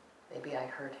maybe I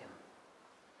hurt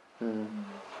him.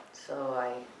 So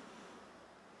I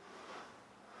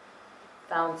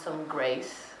found some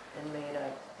grace and made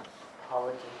an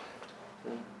apology.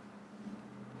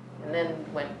 And then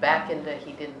went back into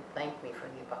he didn't thank me for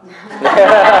the apology.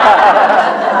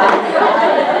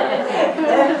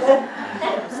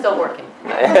 I'm still working.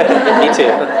 Me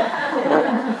too.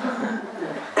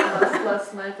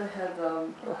 Last night I had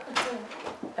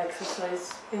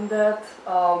exercise in that.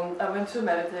 I went to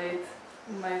meditate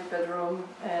in my bedroom,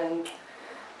 and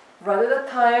right at that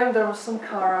time there was some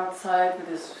car outside with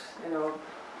this,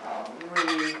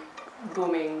 really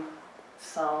booming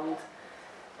sound.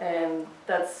 And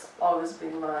that's always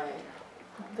been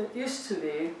that used to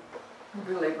be,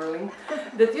 relabeling,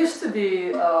 that used to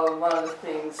be one of the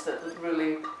things that would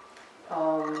really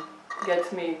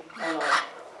get me,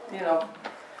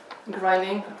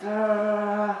 grinding,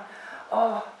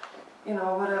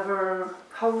 whatever,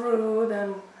 how rude,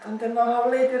 and don't they know how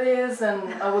late it is,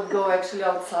 and I would go actually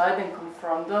outside and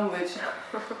confront them, which,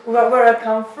 where I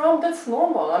come from, that's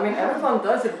normal. I mean, everyone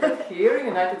does it, but here in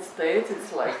the United States,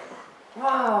 it's like,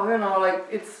 wow,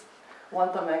 it's,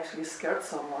 one time I actually scared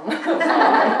someone.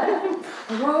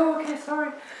 Oh, okay,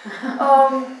 sorry.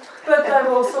 But I've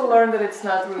also learned that it's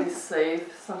not really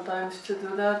safe sometimes to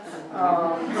do that.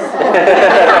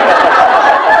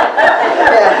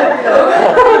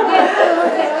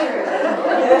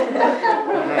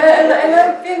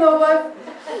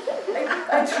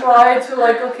 I try to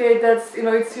okay, that's,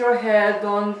 it's your head,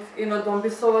 don't be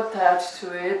so attached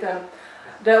to it, and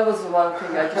that was one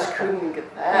thing I just couldn't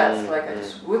get past, I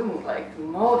just wouldn't,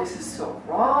 no, this is so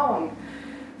wrong.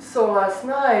 So last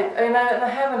night, and I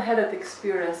haven't had that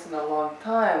experience in a long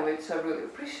time, which I really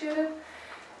appreciated,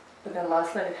 but then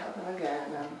last night it happened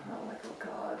again, and I'm like, oh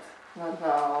God, not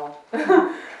now.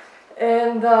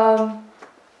 And,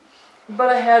 but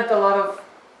I had a lot of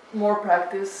more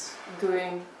practice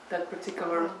doing that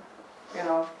particular,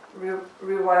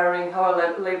 rewiring how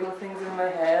I label things in my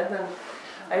head, and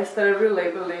I started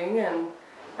relabeling, and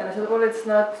I said, well, it's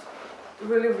not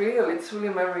really real, it's really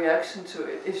my reaction to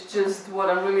it. It's just what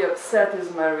I'm really upset is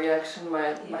my reaction,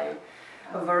 my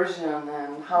aversion,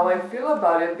 and how I feel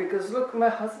about it, because look, my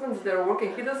husband's there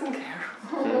working, he doesn't care.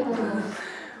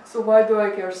 So why do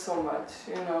I care so much,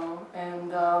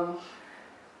 And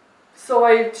so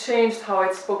I changed how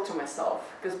I spoke to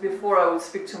myself, because before I would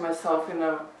speak to myself in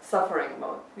a suffering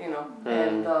mode,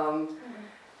 and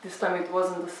this time it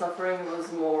wasn't the suffering, it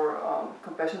was more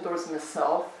compassion towards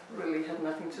myself, really had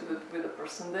nothing to do with the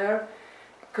person there.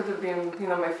 Could have been,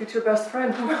 my future best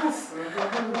friend, who knows?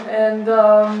 And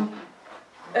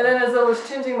then as I was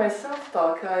changing my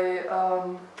self-talk, I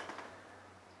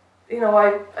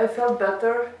felt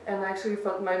better, and actually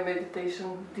felt my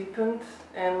meditation deepened,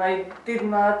 and I did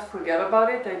not forget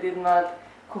about it, I did not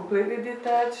completely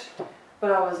detach,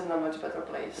 but I was in a much better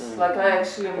place. I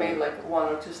actually made 1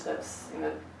 or 2 steps in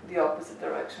the opposite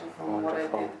direction from what I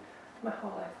did my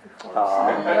whole life before.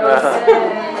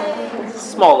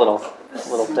 Small little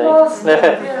thing.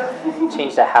 Yeah.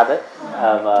 Change the habit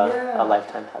of a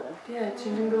lifetime habit. Yeah,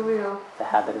 changing the wheel. The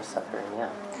habit of suffering, Yeah.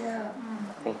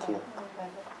 Thank you.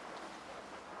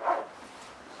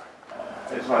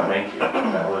 I just want to thank you.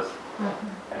 That was,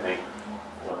 I think,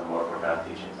 one of the more profound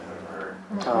teachings I've ever heard.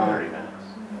 30 minutes.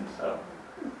 And so,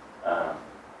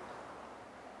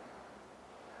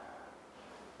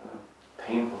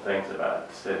 painful things about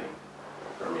sitting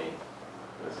for me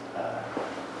was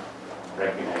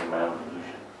recognizing my own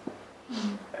delusion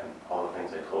and all the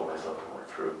things I told myself that weren't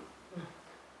true.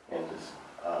 And just,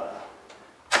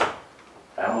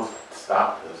 I almost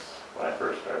stopped this when I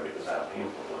first started because how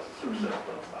painful it was to sort of sit with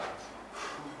those thoughts.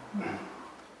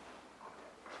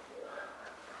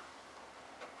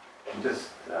 And just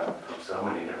so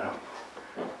many different,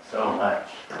 so much.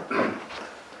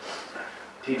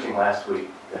 Teaching last week,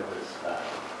 that was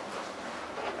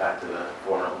back to the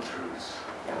Four Noble Truths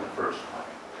in the first one.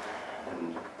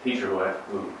 And teacher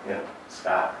who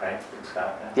Scott, right?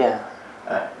 Scott? Yeah.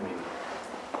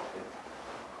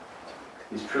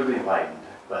 He's truly enlightened,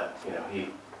 but he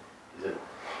said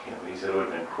it would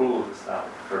have been cruel to stop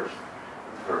at the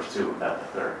first 2 without the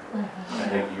third. I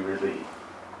think you really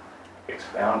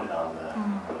expounded on the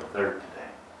third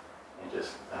today, and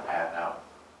just the path out.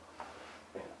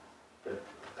 The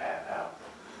path out.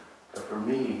 But for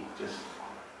me,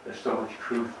 there's so much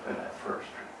truth in that first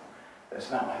truth. That's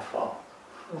not my fault.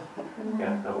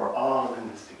 That we're all in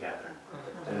this together.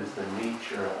 That is the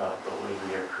nature of the way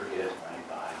we are created, mind,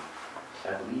 body.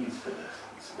 That leads to this.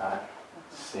 It's not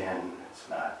sin. It's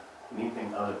not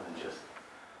anything other than just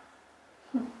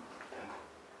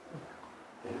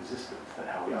existence and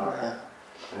how we are.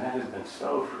 And that has been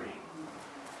so freeing.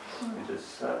 And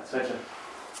just such a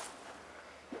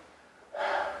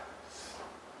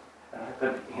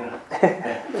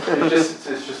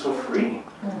it's just so freeing.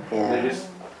 They're just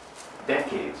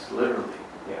decades, literally,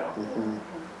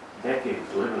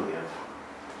 decades, literally, of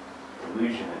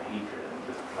illusion and hatred and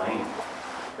just blame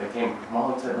that came from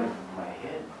all inside my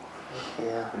head.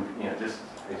 And, I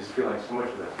just feel like so much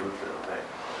of that flew through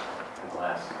in the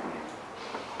last,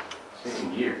 it's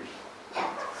taken years.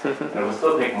 And it will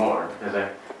still take more, because I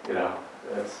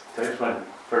just want to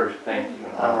first thank you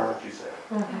and honor what you said.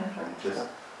 And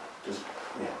just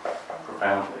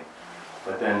profoundly.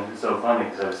 But then it's so funny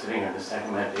because I was sitting in the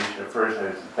second meditation. At first I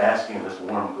was basking in this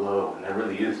warm glow, and there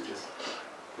really is just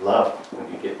love when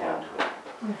you get down to it.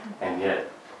 And yet,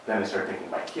 then I start thinking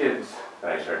of my kids,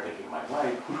 then I start thinking of my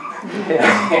wife,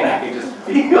 and I can just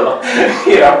feel,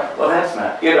 well that's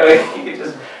not, you can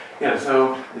just,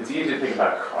 so it's easy to think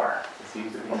about a car. It's easy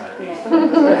to think about these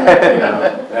things.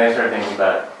 Then I start thinking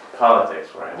about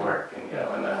politics where I work, and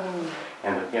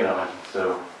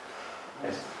so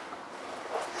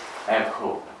I have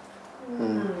hope.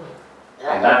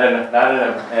 And not in a so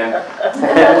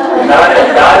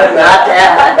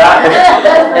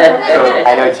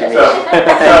I know what you mean.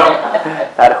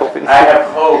 Not hoping. I have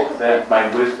hope that my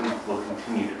wisdom will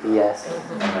continue to grow. Yes.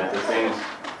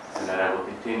 And that I will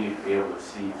continue to be able to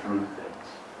see through things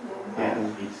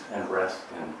and peace and rest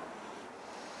in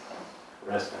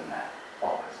that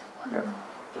always. Wonderful.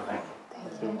 So thank you.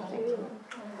 Thank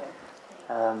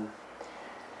you.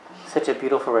 Such a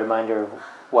beautiful reminder of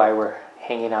why we're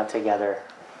hanging out together.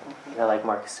 Like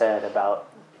Mark said, about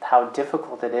how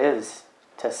difficult it is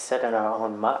to sit in our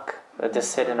own muck, to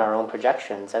sit in our own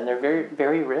projections, and they're very,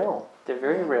 very real. They're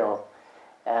very real,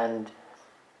 and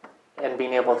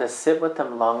being able to sit with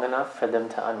them long enough for them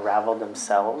to unravel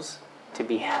themselves, to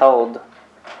be held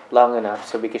long enough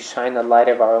so we can shine the light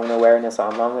of our own awareness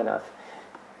on long enough.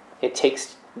 It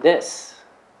takes this.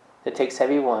 It takes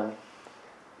everyone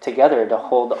together to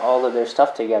hold all of their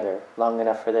stuff together long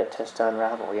enough for it to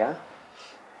unravel, yeah?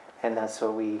 And that's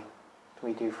what we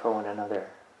do for one another.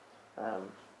 Oh,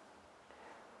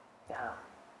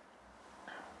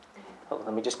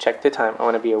 let me just check the time. I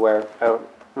want to be aware. I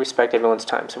respect everyone's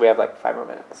time, so we have like 5 more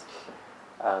minutes.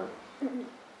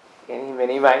 Any,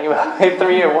 many, miny,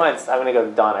 3 at once. I'm going to go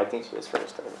to Dawn. I think she was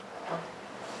first.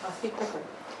 I'll speak quickly.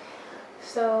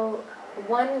 So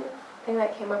one thing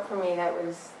that came up for me that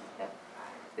was,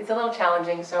 it's a little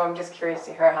challenging, so I'm just curious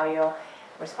to hear how you'll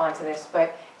respond to this.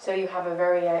 But so you have a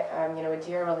very, a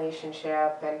dear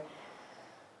relationship and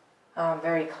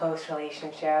very close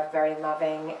relationship, very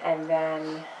loving, and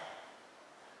then,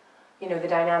 the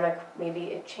dynamic,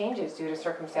 maybe it changes due to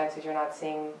circumstances. You're not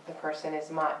seeing the person as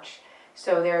much.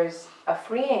 So there's a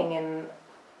freeing in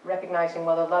recognizing,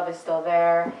 well, the love is still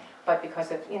there, but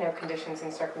because of, conditions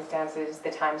and circumstances, the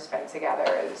time spent together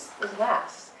is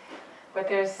less. But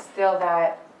there's still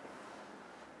that,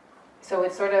 so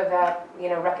it's sort of that,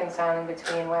 reconciling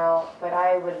between, well, but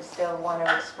I would still want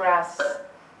to express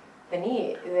the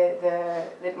need,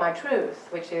 my truth,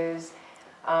 which is,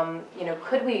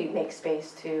 could we make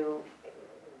space to,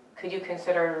 could you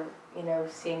consider,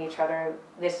 seeing each other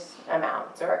this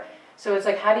amount? Or so it's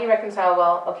like, how do you reconcile,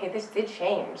 well, okay, this did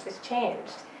change, this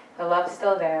changed. The love's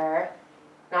still there,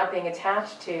 not being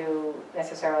attached to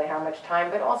necessarily how much time,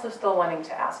 but also still wanting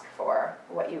to ask for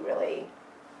what you really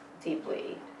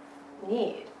deeply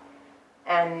need.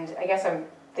 And I guess I'm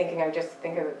thinking, I just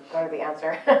think of the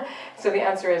answer. So the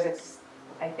answer is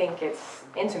I think it's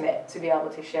intimate to be able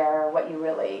to share what you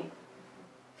really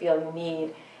feel you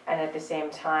need, and at the same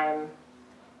time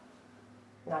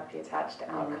not be attached to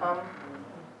outcome.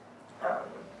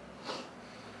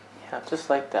 Yeah, just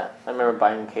like that. I remember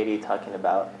Byron Katie talking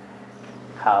about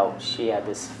how she had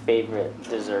this favorite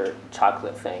dessert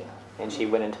chocolate thing, and she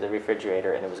went into the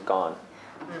refrigerator and it was gone.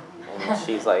 And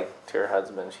she's like, to her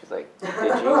husband, she's like, did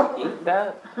you eat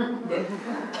that? They're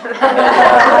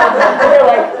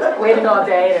like waiting all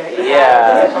day to eat.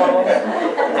 Yeah.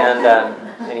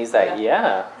 And he's like,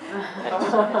 yeah. And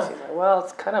she's like, well,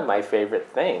 it's kind of my favorite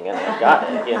thing, and I got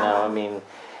it,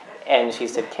 And she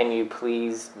said, can you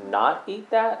please not eat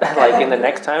that? Like in the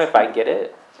next time if I get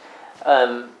it?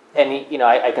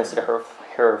 I consider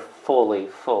her fully,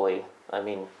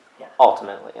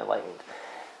 ultimately enlightened.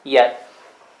 Yet,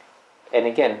 and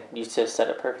again, you just said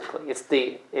it perfectly. It's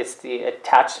the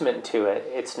attachment to it.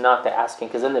 It's not the asking,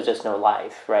 because then there's just no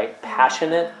life, right?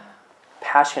 Passionate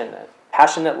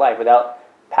life. Without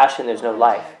passion, there's no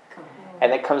life.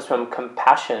 And it comes from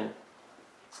compassion.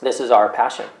 This is our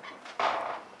passion.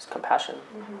 It's compassion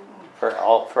for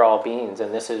all beings,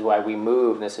 and this is why we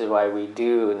move, and this is why we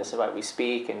do, and this is why we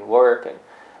speak and work, and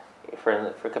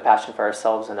for compassion for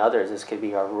ourselves and others. This could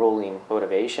be our ruling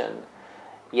motivation.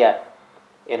 Yet,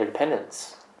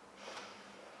 interdependence.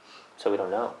 So we don't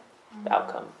know the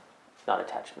outcome, not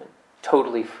attachment.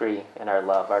 Totally free in our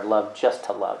love just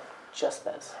to love, just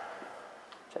this,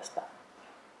 just that.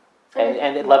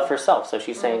 And love for self. So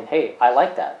she's saying, hey, I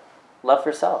like that. Love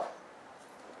for self.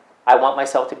 I want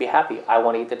myself to be happy. I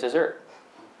want to eat the dessert.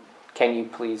 Can you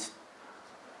please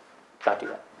not do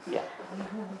that? Yeah.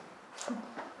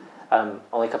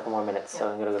 Only a couple more minutes, so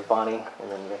I'm going to go to Bonnie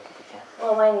and then Rick if we can.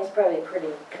 Well, mine is probably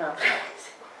pretty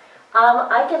complex.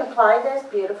 I can apply this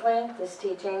beautifully, this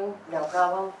teaching, no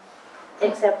problem,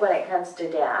 except when it comes to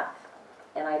death.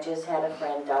 And I just had a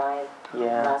friend die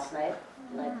last night.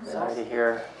 Sorry to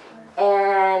hear.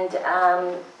 And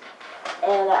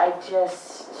I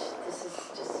just, this is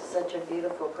just such a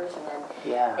beautiful person.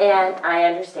 And I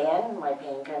understand my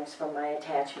pain comes from my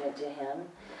attachment to him,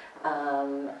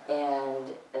 and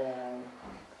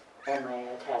my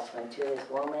attachment to his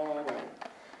woman,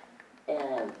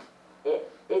 and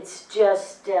it's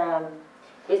just,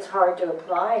 it's hard to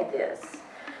apply this.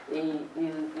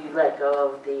 You let go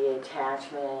of the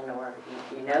attachment, or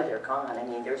you know they're gone. I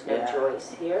mean, there's no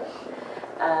choice here.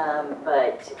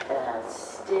 But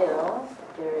still,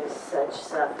 there is such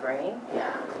suffering.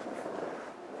 Yeah.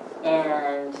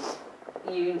 And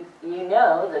you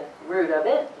know the root of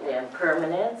it, the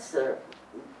impermanence, or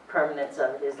permanence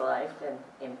of his life, and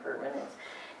impermanence.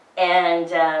 And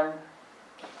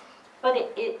but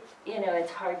it you know,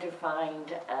 it's hard to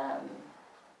find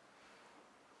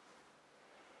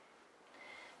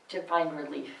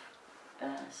relief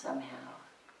somehow,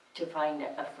 to find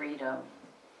a freedom.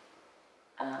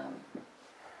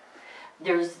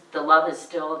 There's the love is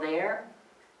still there,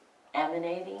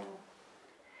 emanating,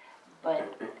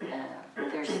 but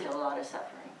there's still a lot of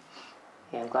suffering.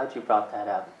 Yeah, I'm glad you brought that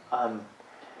up.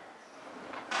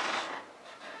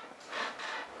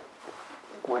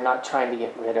 We're not trying to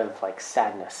get rid of like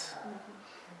sadness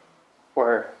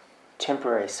or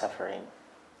temporary suffering.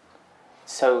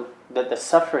 So the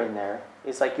suffering there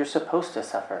is like you're supposed to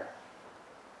suffer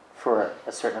for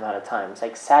a certain amount of time. It's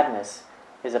like sadness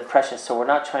is a precious, so we're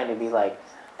not trying to be like,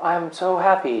 I'm so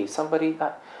happy, somebody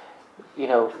got,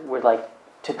 we're like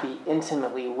to be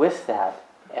intimately with that.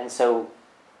 And so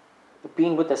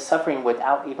being with the suffering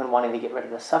without even wanting to get rid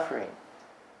of the suffering.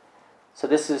 So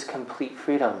this is complete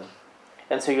freedom.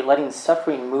 And so you're letting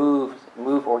suffering move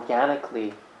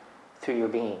organically through your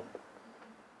being,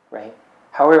 right?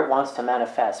 However it wants to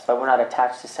manifest, but we're not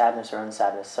attached to sadness or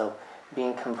unsadness. So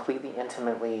being completely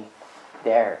intimately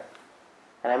there.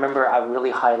 And I remember a really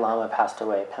high Lama passed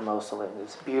away, Pema Osalin. He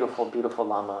was a beautiful, beautiful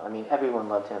Lama. I mean, everyone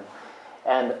loved him.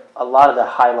 And a lot of the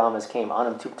high Lamas came,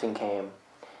 Anam Thupten came,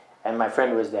 and my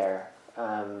friend was there.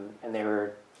 And they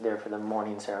were there for the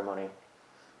morning ceremony.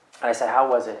 And I said, how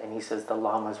was it? And he says, the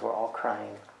Lamas were all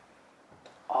crying.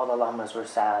 All the Lamas were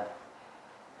sad.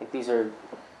 Like, these are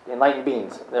enlightened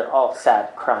beings. They're all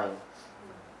sad, crying,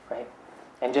 right?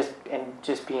 And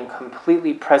just being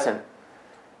completely present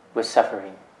with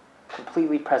suffering.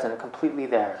 Completely present, completely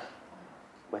there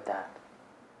with that.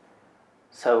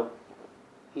 So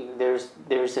there's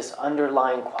this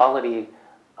underlying quality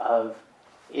of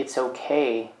it's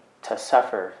okay to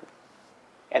suffer.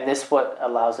 And this what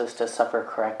allows us to suffer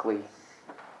correctly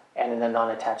and in a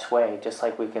non-attached way, just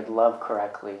like we could love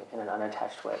correctly in an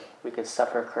unattached way. We could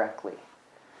suffer correctly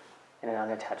in an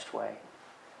unattached way.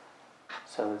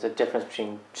 So there's a difference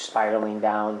between spiraling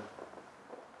down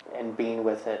and being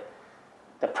with it.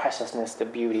 The preciousness, the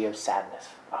beauty of sadness.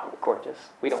 Oh, gorgeous.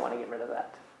 We don't want to get rid of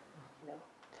that.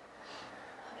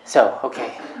 So,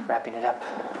 okay, wrapping it up.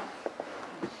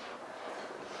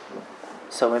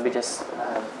 So maybe just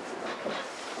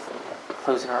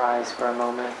closing our eyes for a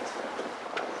moment.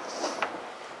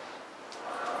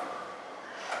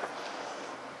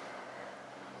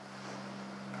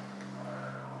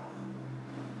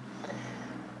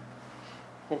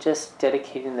 And just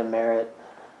dedicating the merit,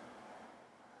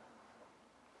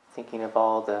 thinking of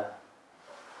all the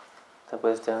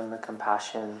wisdom, the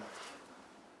compassion,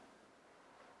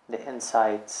 the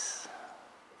insights,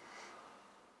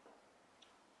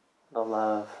 the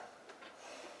love,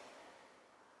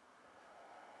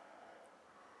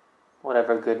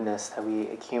 whatever goodness that we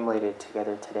accumulated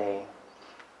together today.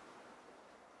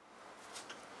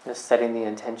 Just setting the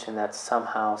intention that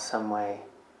somehow, some way,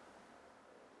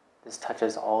 this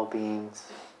touches all beings.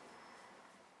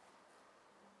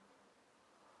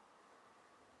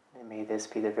 And may this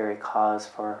be the very cause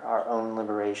for our own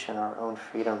liberation, our own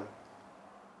freedom.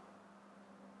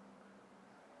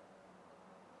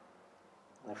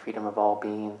 The freedom of all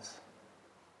beings.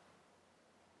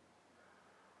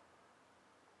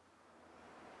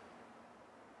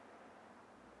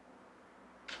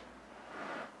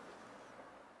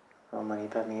 Om Mani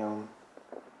Padme Hum.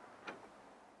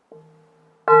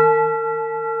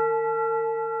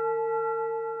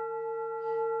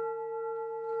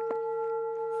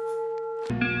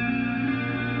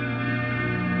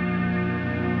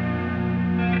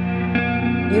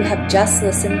 You have just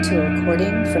listened to a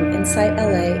recording from Insight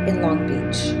LA in Long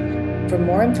Beach. For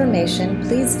more information,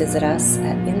 please visit us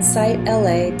at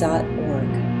insightla.org.